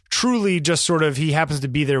truly just sort of he happens to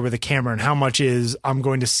be there with a camera, and how much is I'm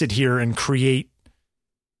going to sit here and create,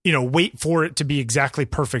 wait for it to be exactly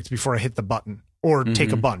perfect before I hit the button. Or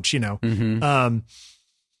take a bunch,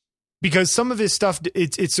 because some of his stuff,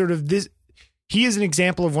 it's sort of this. He is an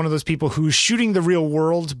example of one of those people who's shooting the real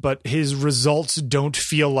world, but his results don't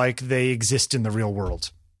feel like they exist in the real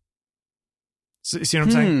world. See what I'm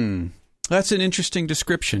saying? That's an interesting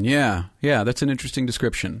description. Yeah, that's an interesting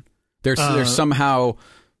description. They're somehow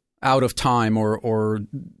out of time or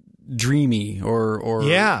dreamy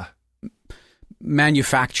or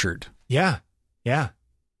manufactured. Yeah.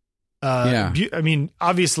 I mean,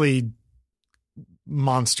 obviously,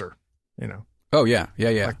 monster. Oh yeah.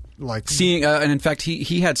 Like seeing, and in fact,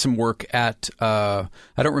 he had some work at I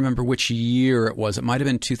don't remember which year it was. It might have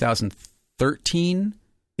been 2013.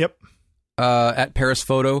 Yep. At Paris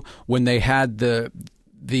Photo, when they had the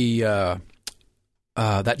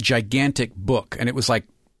that gigantic book, and it was like,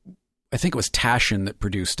 I think it was Taschen that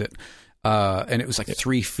produced it, and it was like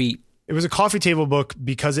 3 feet. It was a coffee table book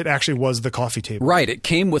because it actually was the coffee table. Right. It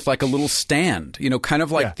came with like a little stand, kind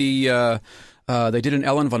of like they did an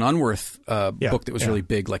Ellen von Unwerth book that was really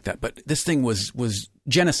big like that. But this thing was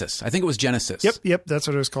Genesis. I think it was Genesis. Yep. That's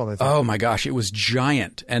what it was called, I think. Oh my gosh, it was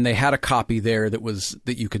giant, and they had a copy there that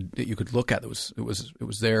you could look at. It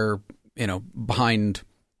was there, behind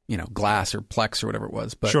glass or Plex or whatever it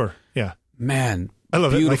was. But sure, yeah, man, I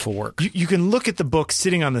love beautiful it. Like, work. You can look at the book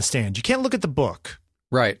sitting on the stand. You can't look at the book.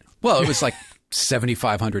 Right. Well, it was like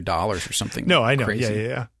 $7,500 or something. No, I know. Crazy.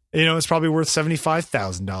 Yeah. It's probably worth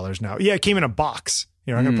 $75,000 now. Yeah, it came in a box.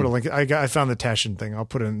 I'm gonna put a link. I found the Taschen thing. I'll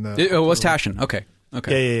put it in the. It was Taschen. Okay.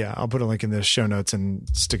 Yeah. I'll put a link in the show notes and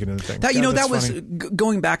stick it in the thing. That was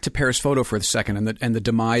going back to Paris Photo for a second and the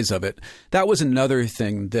demise of it. That was another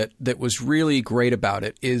thing that was really great about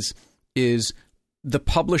it is the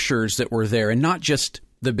publishers that were there, and not just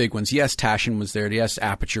the big ones. Yes, Taschen was there. Yes,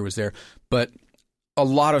 Aperture was there, but a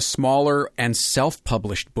lot of smaller and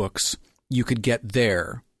self-published books you could get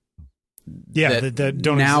there. Yeah, that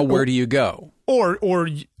don't now exist. Where do you go? Or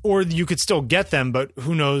you could still get them, but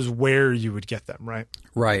who knows where you would get them, right?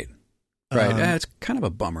 Right. It's kind of a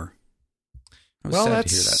bummer. I was sad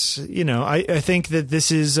to hear that. I think that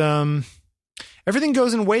this is everything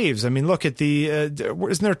goes in waves. I mean, look at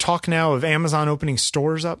isn't there talk now of Amazon opening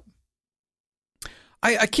stores up?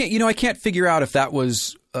 I can't figure out if that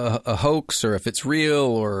was a hoax or if it's real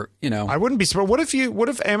or I wouldn't be surprised. What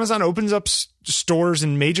if Amazon opens up stores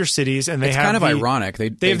in major cities and it's kind of ironic.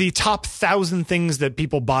 They have the top 1,000 things that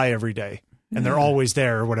people buy every day, and they're always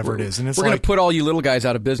there or whatever it is. And we're going to put all you little guys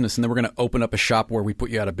out of business, and then we're going to open up a shop where we put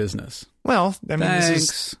you out of business. Well, I mean,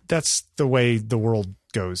 that's the way the world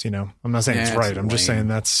goes. I'm not saying it's right. I'm just saying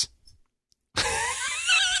that's.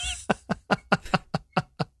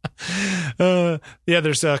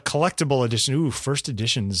 There's a collectible edition. Ooh, first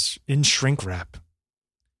editions in shrink wrap.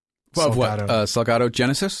 Well, what? Salgado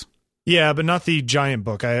Genesis? Yeah, but not the giant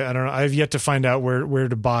book. I don't know. I've yet to find out where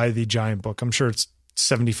to buy the giant book. I'm sure it's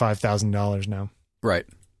 $75,000 now. Right.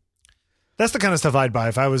 That's the kind of stuff I'd buy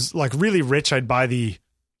if I was like really rich. I'd buy the.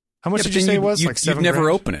 How much did you say it was? Like $7,000. You'd never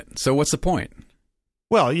open it. So what's the point?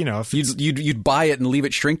 Well, if you'd buy it and leave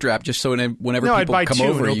it shrink wrapped just so whenever people I'd buy come two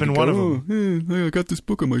over, and open one of them. Hey, I got this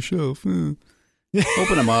book on my shelf. Open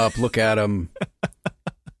them up, look at them.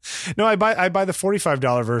 No, I buy the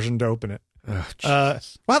 $45 version to open it.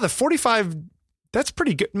 Wow, the $45. That's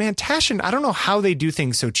pretty good, man. Taschen, I don't know how they do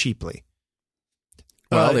things so cheaply.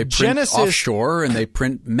 Well, they print offshore, and they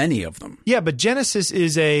print many of them. Yeah, but Genesis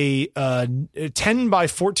is a 10 by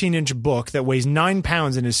 14 inch book that weighs 9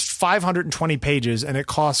 pounds and is 520 pages, and it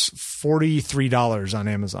costs $43 on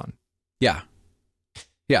Amazon. Yeah.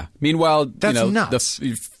 Meanwhile, that's nuts.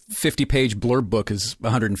 The 50-page blurb book is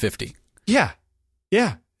 150. Yeah.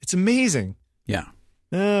 Yeah. It's amazing. Yeah.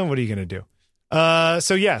 What are you going to do?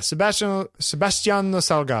 So yeah, Sebastiano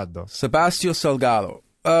Salgado. Sebastião Salgado.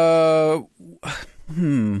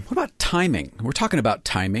 What about timing? We're talking about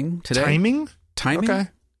timing today. Timing? Okay.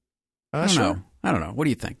 I don't Sure. know. I don't know. What do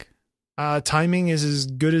you think? Timing is as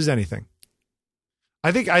good as anything.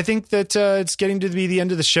 I think that it's getting to be the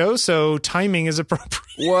end of the show, so timing is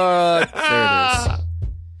appropriate. What? There it is.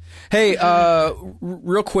 Hey,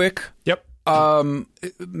 real quick. Yep.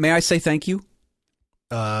 May I say thank you?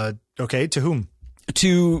 Okay, to whom?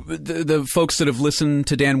 To the folks that have listened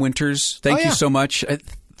to Dan Winters. Thank you so much.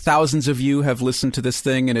 Thousands of you have listened to this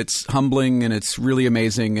thing, and it's humbling, and it's really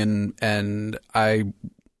amazing, and I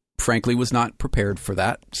frankly was not prepared for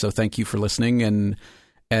that. So thank you for listening, and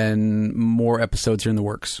more episodes are in the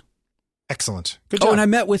works. Excellent. Good job. Oh, and I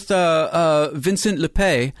met with Vincent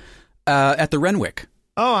Lepay at the Renwick.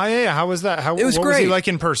 Oh, yeah. How was that? It was what great. Was he like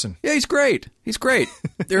in person? Yeah, he's great.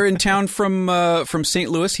 They're in town from St.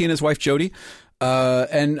 Louis, he and his wife Jody,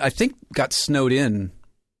 and I think got snowed in.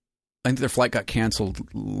 I think their flight got canceled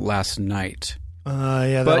last night.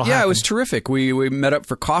 Yeah, but yeah, happen. It was terrific. We met up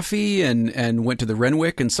for coffee and went to the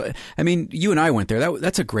Renwick, and so I mean, you and I went there.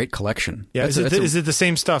 That's a great collection. Yeah, is it the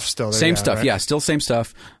same stuff still? Same stuff, right? Yeah, still same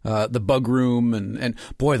stuff. The bug room and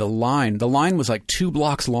boy, the line was like 2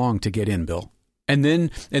 blocks long to get in, Bill. And then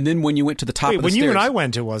when you went to the top of the when stairs, you and I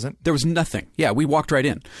went, it wasn't. There was nothing. Yeah, we walked right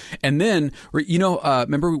in. And then,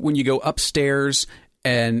 remember when you go upstairs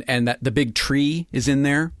and that the big tree is in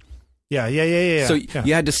there? Yeah. So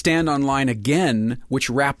you had to stand on line again, which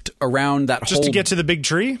wrapped around that just to get to the big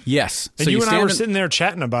tree? Yes. And so you and I were sitting there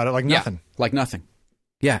chatting about it like nothing. Yeah, like nothing.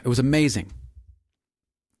 Yeah, it was amazing.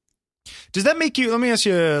 Does that make you... Let me ask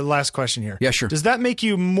you a last question here. Yeah, sure. Does that make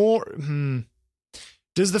you more...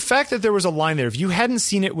 Does the fact that there was a line there, if you hadn't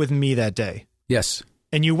seen it with me that day... Yes.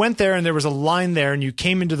 And you went there and there was a line there and you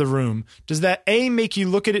came into the room, does that A, make you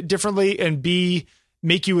look at it differently, and B,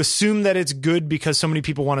 make you assume that it's good because so many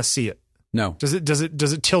people want to see it? No. Does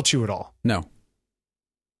it tilt you at all? No.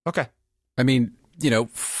 Okay. I mean,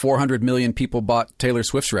 400 million people bought Taylor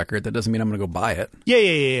Swift's record. That doesn't mean I'm going to go buy it.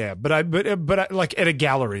 Yeah. But I like at a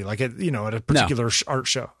gallery, like at a particular art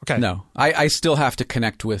show. Okay. No. I still have to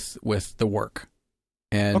connect with the work.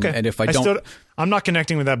 And okay. And if I don't, I'm not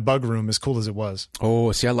connecting with that bug room as cool as it was.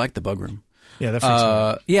 Oh, see, I like the bug room. Yeah, that freaks me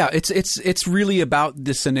out. Yeah, it's really about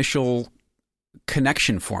this initial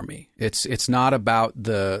connection for me. It's not about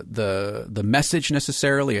the message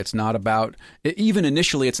necessarily. It's not about, even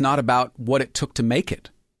initially, it's not about what it took to make it.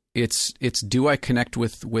 It's do I connect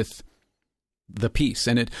with the piece?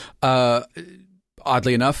 And it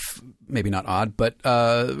oddly enough, maybe not odd, but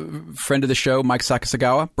friend of the show, Mike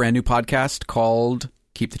Sakasagawa, brand new podcast called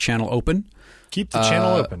Keep the Channel Open. Keep the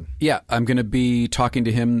channel open. Yeah, I'm going to be talking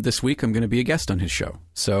to him this week. I'm going to be a guest on his show.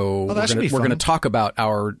 So we're going to talk about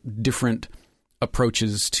our different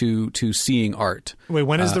approaches to seeing art. Wait,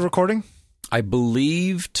 when is the recording? I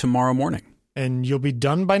believe tomorrow morning. And you'll be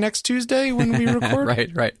done by next Tuesday when we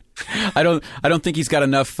record? Right. I don't think he's got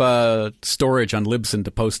enough storage on Libsyn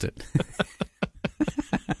to post it.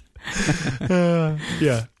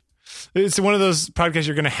 Yeah. It's one of those podcasts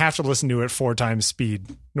you're going to have to listen to at 4 times speed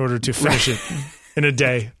in order to finish it in a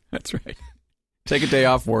day. That's right. Take a day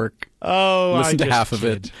off work. Oh, listen to half of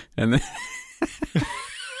it, and then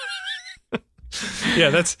yeah,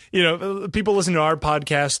 that's people listen to our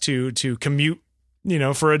podcast to commute,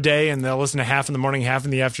 for a day, and they'll listen to half in the morning, half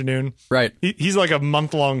in the afternoon. Right. He's like a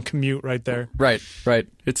month-long commute right there. Right.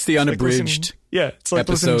 It's the unabridged. It's like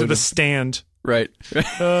listening to The Stand. Right.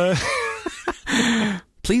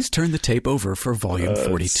 Please turn the tape over for volume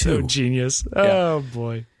 42. So genius. Yeah. Oh,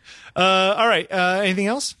 boy. All right. Anything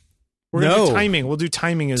else? We're going to do timing. We'll do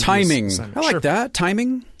timing as timing. I like that.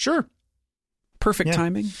 Timing. Sure. Perfect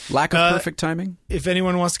timing. Lack of perfect timing. If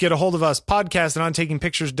anyone wants to get a hold of us, podcast at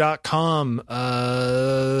ontakingpictures.com.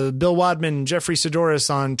 Bill Wadman, Jeffrey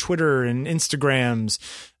Sidoris on Twitter and Instagrams.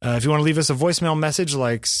 If you want to leave us a voicemail message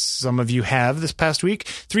like some of you have this past week,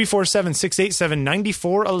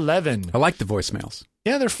 347-687-9411. I like the voicemails.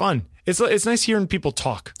 Yeah, they're fun. It's nice hearing people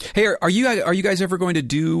talk. Hey, are you guys ever going to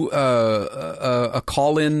do a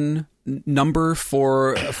call-in number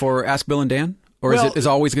for Ask Bill and Dan? Or is it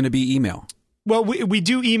always going to be email? Well, we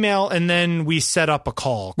do email and then we set up a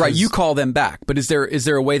call. Right, you call them back. But is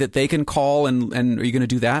there a way that they can call and are you going to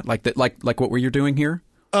do that? Like what you're doing here?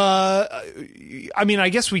 I mean, I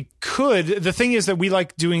guess we could. The thing is that we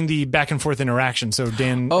like doing the back and forth interaction. So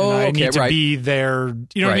Dan and I need to be there.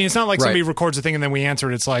 You know what I mean? It's not like somebody records a thing and then we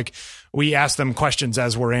answer it. It's like we ask them questions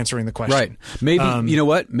as we're answering the question. Right. Maybe, you know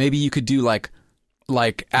what? Maybe you could do like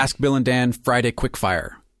like Ask Bill and Dan Friday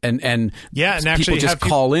Quickfire. And actually people just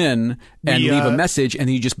call in and leave a message, and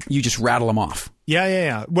you just rattle them off.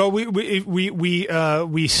 Yeah. Well,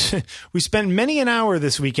 we spent many an hour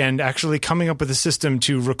this weekend actually coming up with a system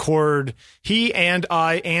to record he and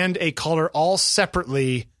I and a caller all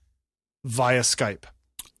separately via Skype.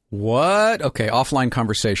 What? Okay, offline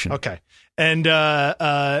conversation. Okay. And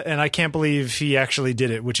I can't believe he actually did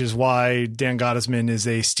it, which is why Dan Gottesman is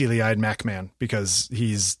a steely-eyed Mac man, because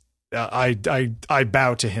he's I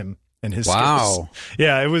bow to him and his skills.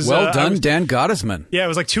 Yeah, it was well done, Dan Gottesman. Yeah, it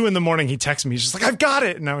was like 2 a.m. He texted me. He's just like, "I've got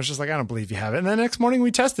it," and I was just like, "I don't believe you have it." And the next morning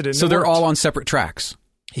we tested it. So they're all on separate tracks.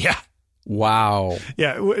 Yeah. Wow.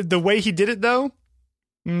 Yeah, the way he did it though,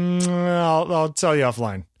 I'll tell you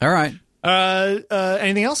offline. All right.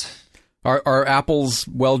 Anything else? Are Apple's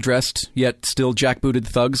well-dressed yet still jackbooted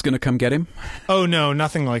thugs going to come get him? Oh no,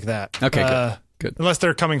 nothing like that. Okay, good. Unless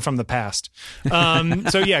they're coming from the past.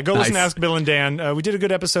 So yeah, go listen to Ask Bill and Dan. We did a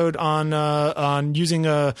good episode on using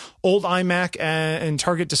a old iMac and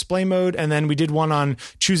target display mode, and then we did one on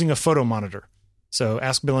choosing a photo monitor. So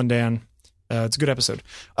Ask Bill and Dan. It's a good episode.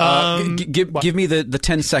 Give me the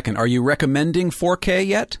 10-second. Are you recommending 4K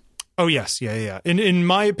yet? Oh yes, yeah. In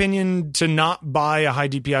my opinion, to not buy a high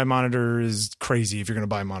DPI monitor is crazy if you're going to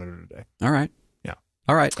buy a monitor today. All right. Yeah.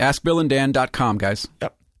 All right. AskBillandDan.com, guys.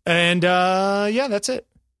 Yep. And that's it.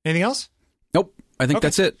 Anything else? Nope. I think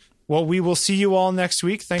that's it. Well, we will see you all next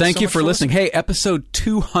week. Thank you for listening. Hey, episode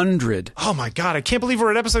 200. Oh my God, I can't believe we're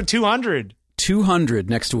at episode 200. 200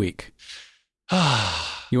 next week.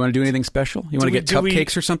 You want to do anything special? You want to get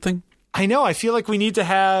cupcakes or something? I know. I feel like we need to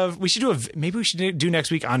have. We should do maybe we should do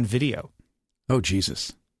next week on video. Oh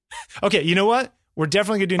Jesus. Okay. You know what? We're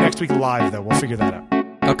definitely gonna do next week live though. We'll figure that out.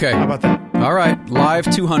 Okay. How about that? All right.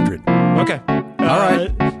 Live 200. Okay. All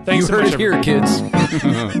right. Thanks. You heard it here, kids. All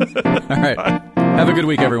right. Have a good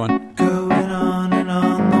week, everyone. Going on and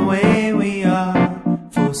on the way we are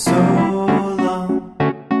for so long.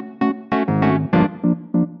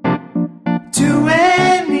 To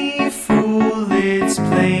any fool, it's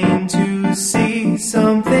plain to see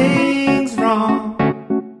something's wrong.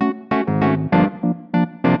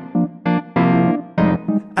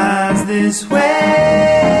 As this way,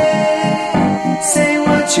 say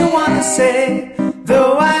what you wanna say,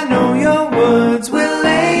 though I know your words will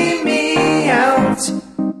lay me out.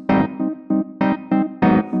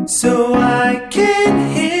 So I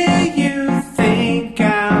can hear you think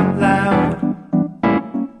out loud.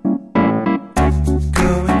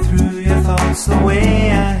 Going through your thoughts the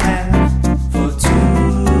way I have for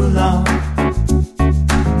too long.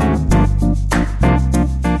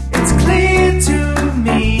 It's clear to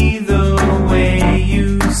me the way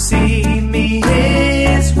you see me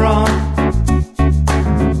is wrong.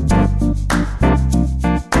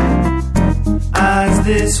 Eyes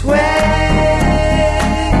this way,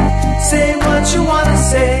 say what you wanna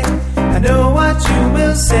say. I know what you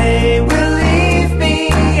will say will leave me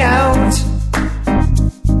out,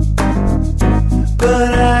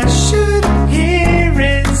 but I should hear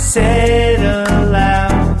it said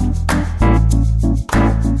aloud.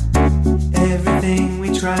 Everything we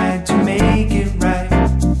tried to